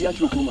 You get the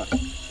actual Kuma.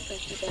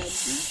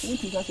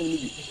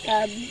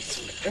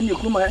 And you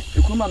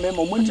Kuma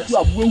member when you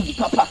are wound,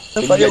 Papa.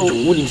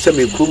 You wouldn't say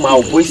me Kuma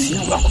or voice you.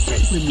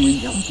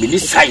 Mini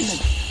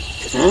size.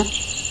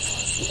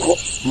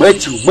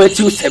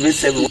 Matthew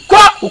 7:7.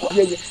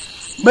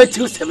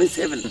 Matthew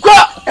 7:7. Go!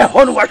 A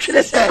horn watch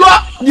this. Go!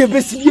 You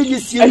best be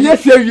yes,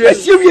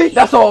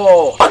 that's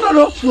all.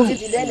 No.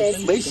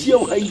 May see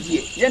your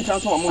idea. Yen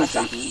transform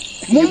Musa.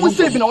 Mumu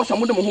saving our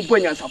some of them who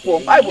bring us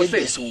for Bible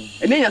says so.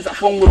 And then as a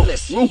phone will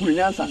less. No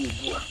answer.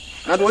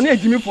 na do ne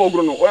Jimmy for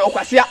ogro no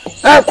okwasia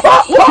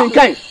wo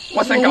kan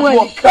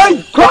wasankafoɔ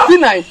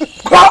 59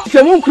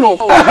 sɛmu nkro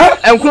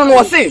ɛnkro no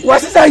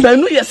wɔse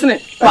banu yɛsene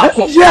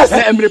baako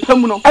ɛmre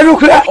pam no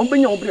ɛnokra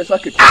ɔmbɛnya wo brɛ so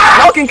akɛti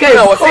na wokenkan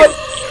na wɔse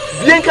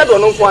bienka do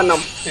no nko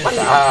anam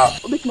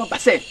obɛtuma ba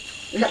sɛ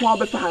nko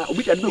abɛfa ha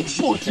obɛtwa de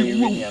bɛkɔti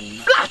wo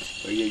flat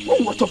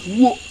what of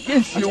wo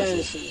yɛnsie wo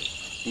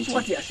so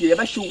what yɛse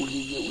yɛbɛhye wo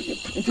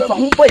nti fa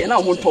ho bɔ yɛ na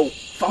ho ntɔw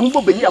fa ho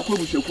bɔ bɛyi akɔ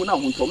busuaku na ho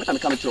ntɔw meka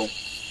meka mekyerɛw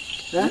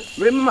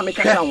remember me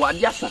kan wa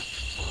ade asa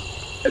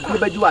aduro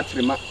bɛgye wa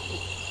atrema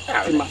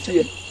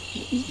atremase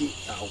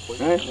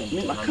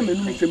me maka me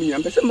nu nsɛm nyina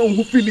mpɛsɛ ma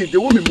wo feel it de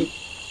wo me mu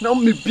na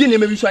me bi ne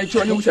me bi so an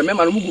kyerɛ ne wo sɛ me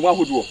ma no mugu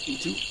ahodoɔ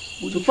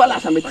to fala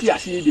sa me ti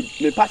ase de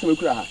me pass me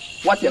kura ha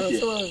what you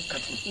say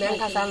me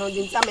nkasa no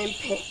de ntame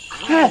mpe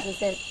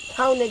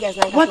how niggas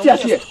na what you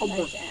say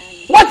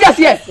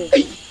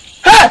hey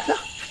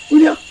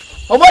unia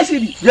obo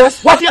shiri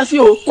yes what you say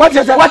o what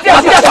you say what you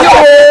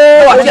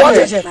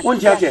say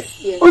what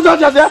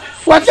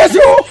you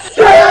say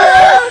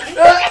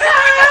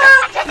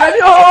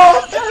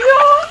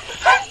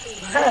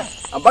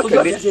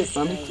abakade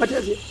mami what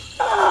you say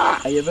I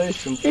am very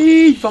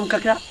simple from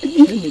kakra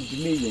me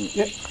delay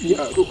yen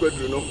ko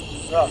kwadru no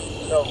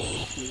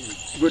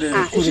good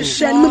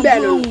shen me be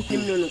no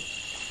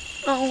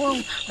oh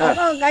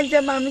ganje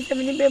mami se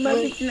me be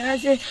mami na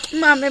se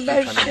mami be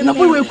na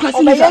boy we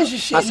kwasi me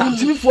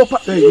Asante before pa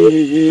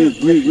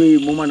we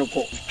mama no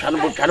ko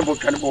kanbo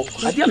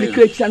ade am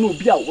kra na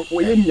obi a wo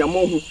ye nyamo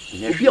ho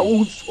obi a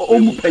wo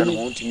mu pani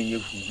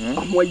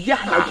mo ya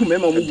na ko me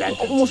ma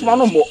mo so ma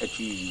no mo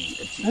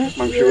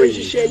man hwe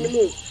shen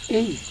mu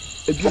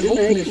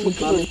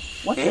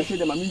what you say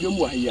the mami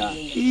jomu ahia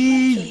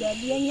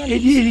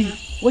ediri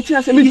what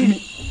you say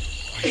me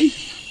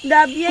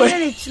da bia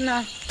ye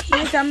china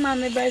me sa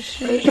mami ba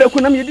hwe preko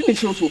na me di ne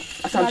chiro so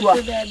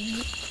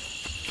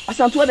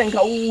asantua den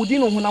ka wo di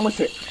no ho na mo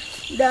se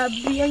da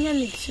bia nya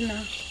ne china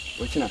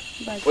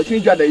what you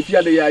jada if you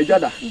ya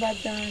jada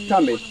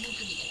tambe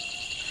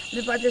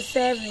me pa the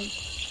 7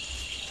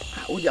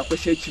 wo dia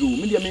kwese chiro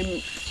me dia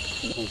me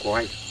nko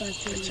ai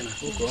china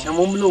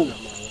chamomlo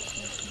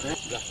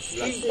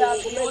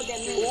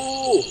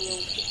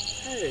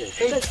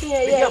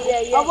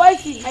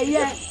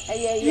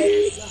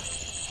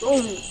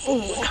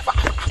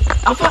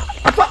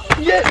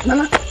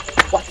nana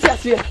wati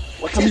ase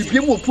wata me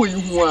biem opo yi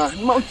hu a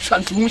ma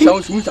chance hu sa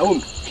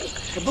hom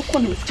e be ko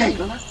no sky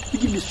nana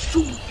give me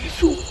show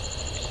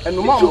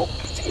eno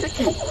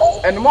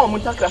ma mo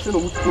ta class no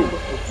mutu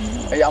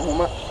e ya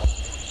homa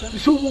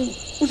show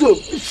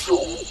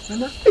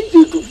nana e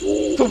ji to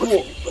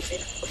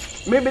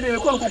maybe they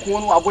call ko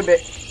no abode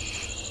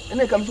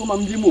ene kam so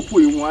mam biem opo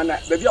yi hu ana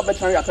ba bi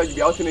obetan ya taji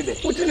bia o tene de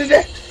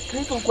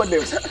kan to ko de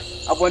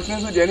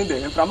abonten so de ne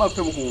de frama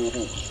fem hu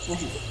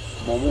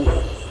Momu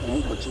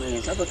ko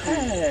chine ka ba kan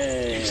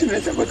chine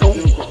ta ba kan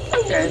ko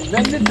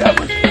nan ne da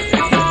ba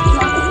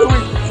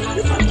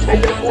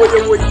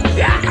wo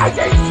ya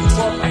ajai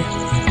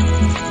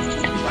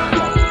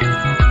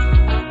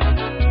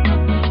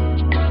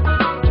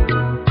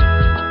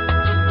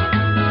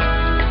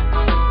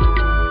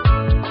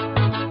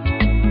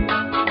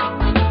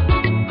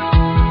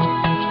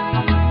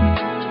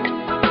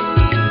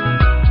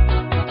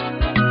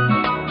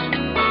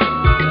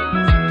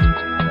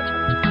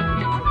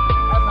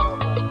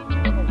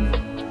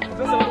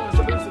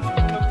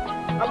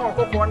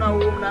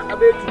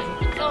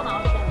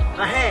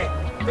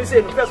say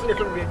the first one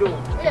from radio.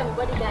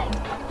 Everybody guy.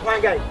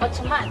 One guy.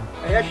 What's man?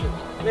 Actually,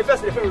 the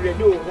first one from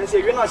radio. They say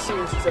you're not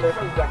serious. So they're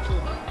from Blacky.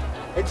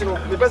 And you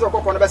know the best of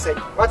cocoa never say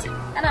what.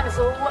 And I'm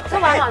so I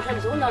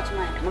want to not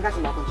mine.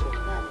 Magasi na control.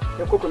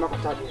 The cocoa na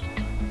tabi.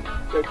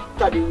 The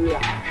tabi we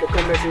are. The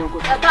conversation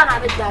cocoa. I can't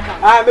have it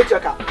back. Ah, make your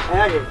car.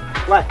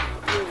 Why?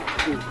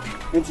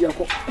 Enti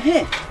yako.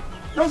 Hey.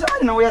 No say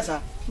I know where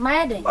sir. My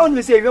head. Oh,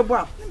 you say you're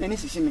boy. Any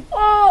see me.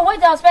 Oh, wait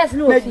down space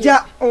no.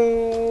 Meja.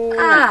 Oh.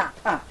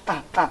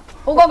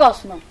 O go go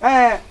no.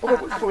 O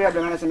go ko ya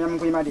do na se me am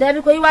ko yima de.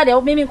 Dabi ko yiwa de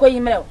o mimi ko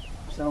yimre o.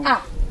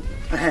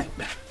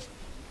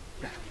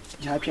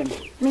 Ja pian.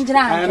 Min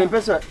jira ha. Me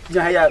pesa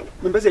ja ya,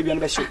 me pesa bia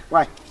no be show.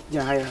 Why?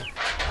 Ja ha ya.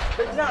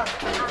 Ja.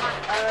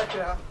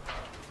 Tra.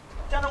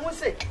 Ja na mo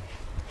se.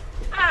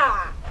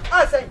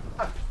 Say.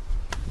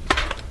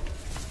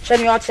 Show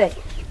me what say.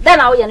 Then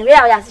I will we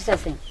are ya sister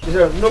say.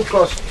 No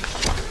cross.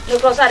 No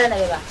cross are na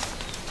beba.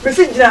 Me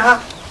se ja ha.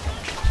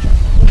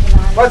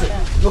 What?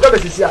 No ka be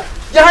sisia.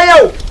 Ja ha ya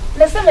o.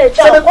 Listen me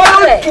tell. Se me ko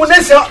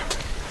unesa.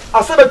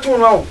 Asabe tu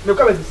no. Me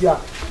ka be sisia.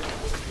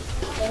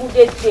 Who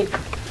did?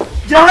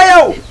 Ja ha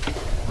ya o.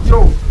 Yo.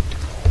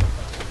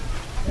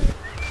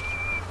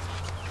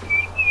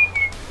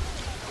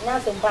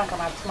 Nancy Banka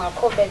ma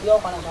ko be bi o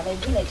ko na ba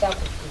bi na cha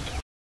ko.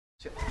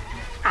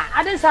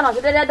 I didn't sound of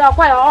the dead dog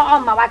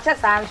on my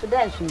watches and to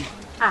dance.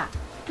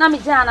 Na mi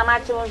jana ma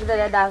chi won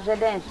de da je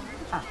dance.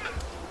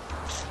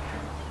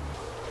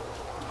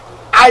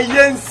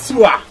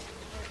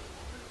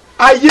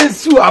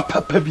 Ayensua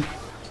papa bi.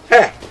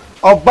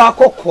 Oba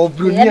kokko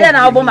bro ni. E dey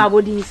na obo ma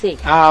bodi say.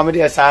 Me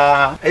dey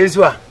sa.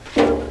 Ayensua.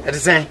 E dey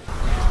say.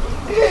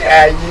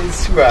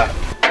 Yesua.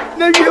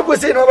 Na wie bo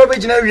say na baba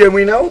gina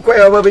wiem na wo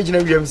ya baba gina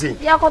wiem say.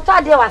 Ya ko to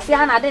ade wase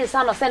ha na ade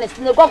nsa no sene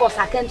ne gogo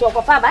Akan Twi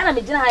ko fa ba na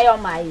me gina ha ya o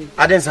mai.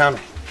 Ade nsa no.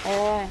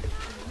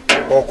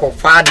 Ko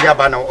fa ade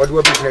aba na o de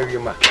baba gina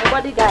wiem ma.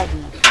 Bodyguard.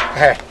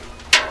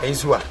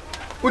 Yesua.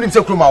 Unim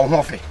se kroma wo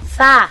ho fe.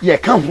 Sa. Ye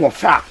kan ho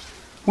fa.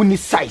 Uni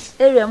size.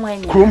 Area mo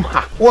anya. Krom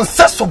ha. Won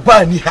seso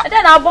ba ni ha.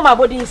 Ade na abo ma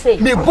body say.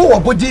 Me bo wa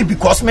body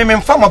because me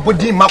fa ma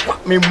body makwa.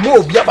 Me mo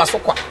obi aba so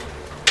kwa.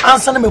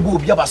 Ansa na me bo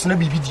obi aba so na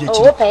bibi di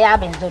echi. Oh, pay ya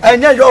benzo.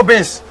 Enya your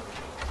bens.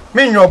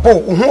 Me your bo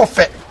ho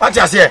fe. What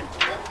you say?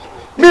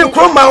 Me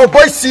krom ma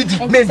boy CD.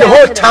 Me the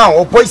whole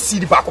town boy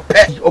CD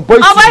BAKUFUO. Oh boy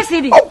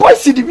CD. Oh boy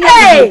CD.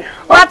 Hey,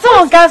 what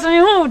on gas me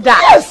who da?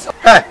 Yes.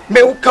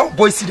 Me who count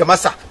boy CD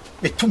massa.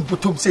 Me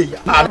tum say ya.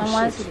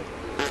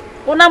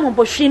 Ona mo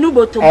bo hwinu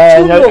botom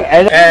tulo.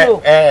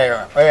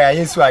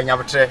 Yesu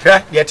anyamtre.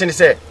 Ye tini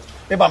say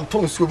me bam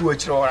ton so bi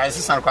wakire ora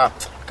sesan kwa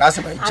ka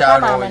se ba cha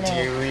no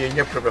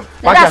ye problem.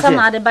 What ka say?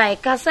 Na de bai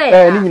ka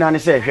say. Ni nyina ne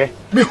say hwe.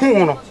 Me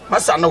hu no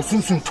masa na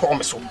sunsun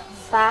tom so.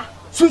 Sa.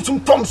 Sunsun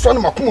tom so na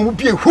makoma mu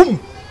bie hum.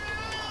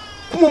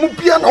 Kuma mu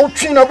bia na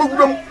otwe na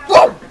bagudam.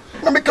 Wow.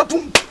 Na me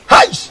katum.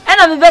 Hai. E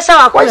na me be sha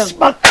wakoma.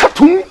 Wa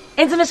katum.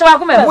 Enti me sha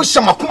wakoma. Wo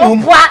sha makoma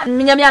mu. Wa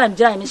minyamia na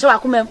mjira me sha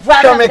wakoma.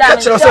 Wa me ka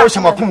kire so wo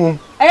sha makoma mu.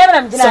 Eye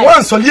na mjira. Se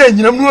wan so le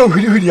anyinam no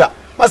ahurihuri a.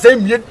 Masa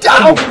emie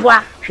da.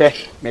 Wa. Hwe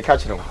me ka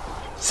kire wo.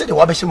 Se de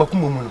wa be sha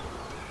makoma mu no.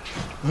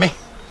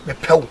 Me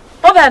pew.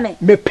 Oba me.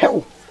 Me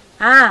pew.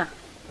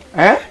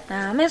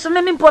 Me so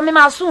me mpo me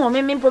maso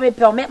me mpo me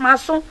pew me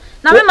maso.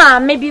 Na me ma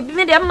me bi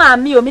me de ma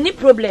me o me ni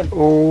problem.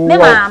 Me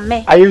ma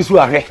me. Ayensu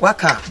ahwe.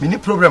 Waka me ni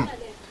problem.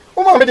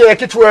 O ma me de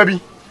yaketwa bi.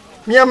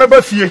 Me am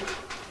ba fie.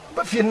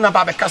 Ba fie na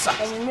ba be kasa.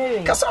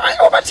 Kasa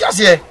o ba ti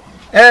ase.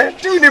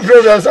 Do ni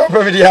problem so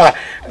for me dia.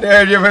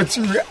 Na dia ma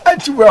tu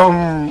atu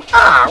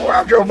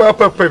wa jo ba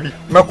papa bi.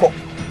 Meko.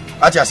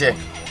 Ati ase.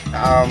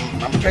 I'm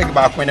trying to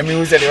back when the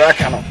music they were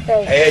kind of.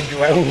 I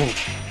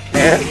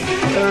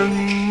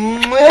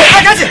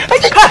got it.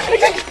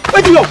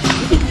 Where do you go?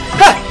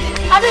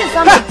 I didn't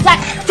some time.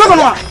 Talk on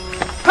one.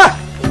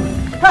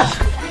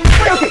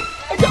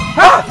 Okay.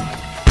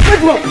 Where do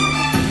you go?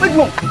 Where do you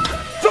go?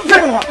 Talk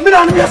on one. Me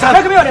down here, sir. I'm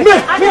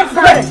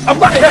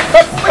back here.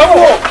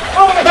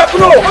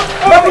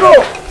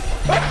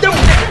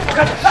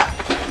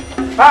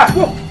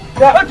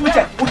 What do we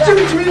say?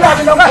 We have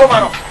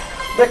enough.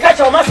 The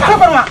catch of my son.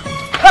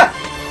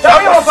 Tell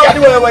me what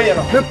you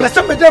were. The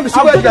person with them is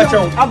what you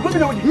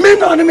are.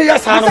 Men on me,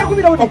 yes, I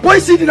know. Boy,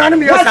 see the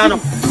enemy, yes, I know.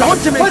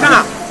 Don't you make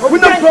we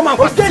don't come out.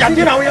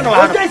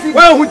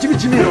 Well, who Jimmy?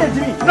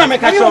 No,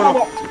 make a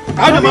show.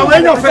 I don't know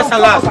when your first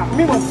and last.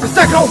 The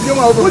second of you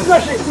are good.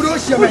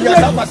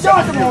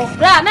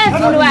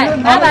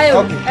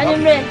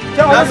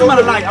 That's what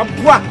I like. I'm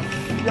poor.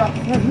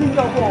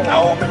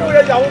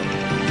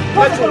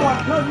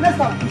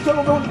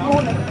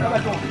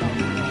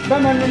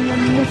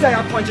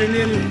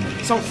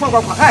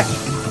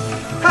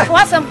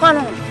 What's some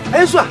corner?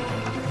 Esua.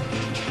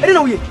 I don't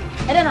know you.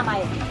 I don't know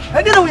my.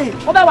 I don't know you.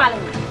 Oba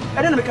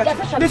I don't know.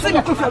 They say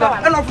you could feel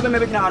I love them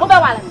maybe now.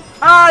 Oba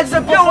It's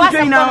a pure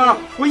train now.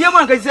 We have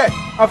one guy said,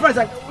 our friends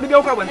like, we go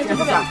over when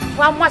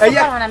one more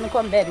and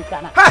come bed.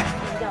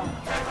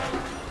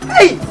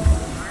 Hey!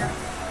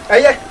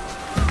 Hey!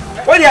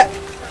 What yet?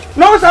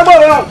 No, it's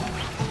about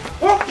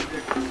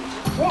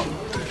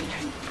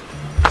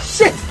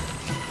shit!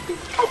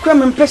 How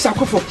come and press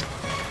Akuapem?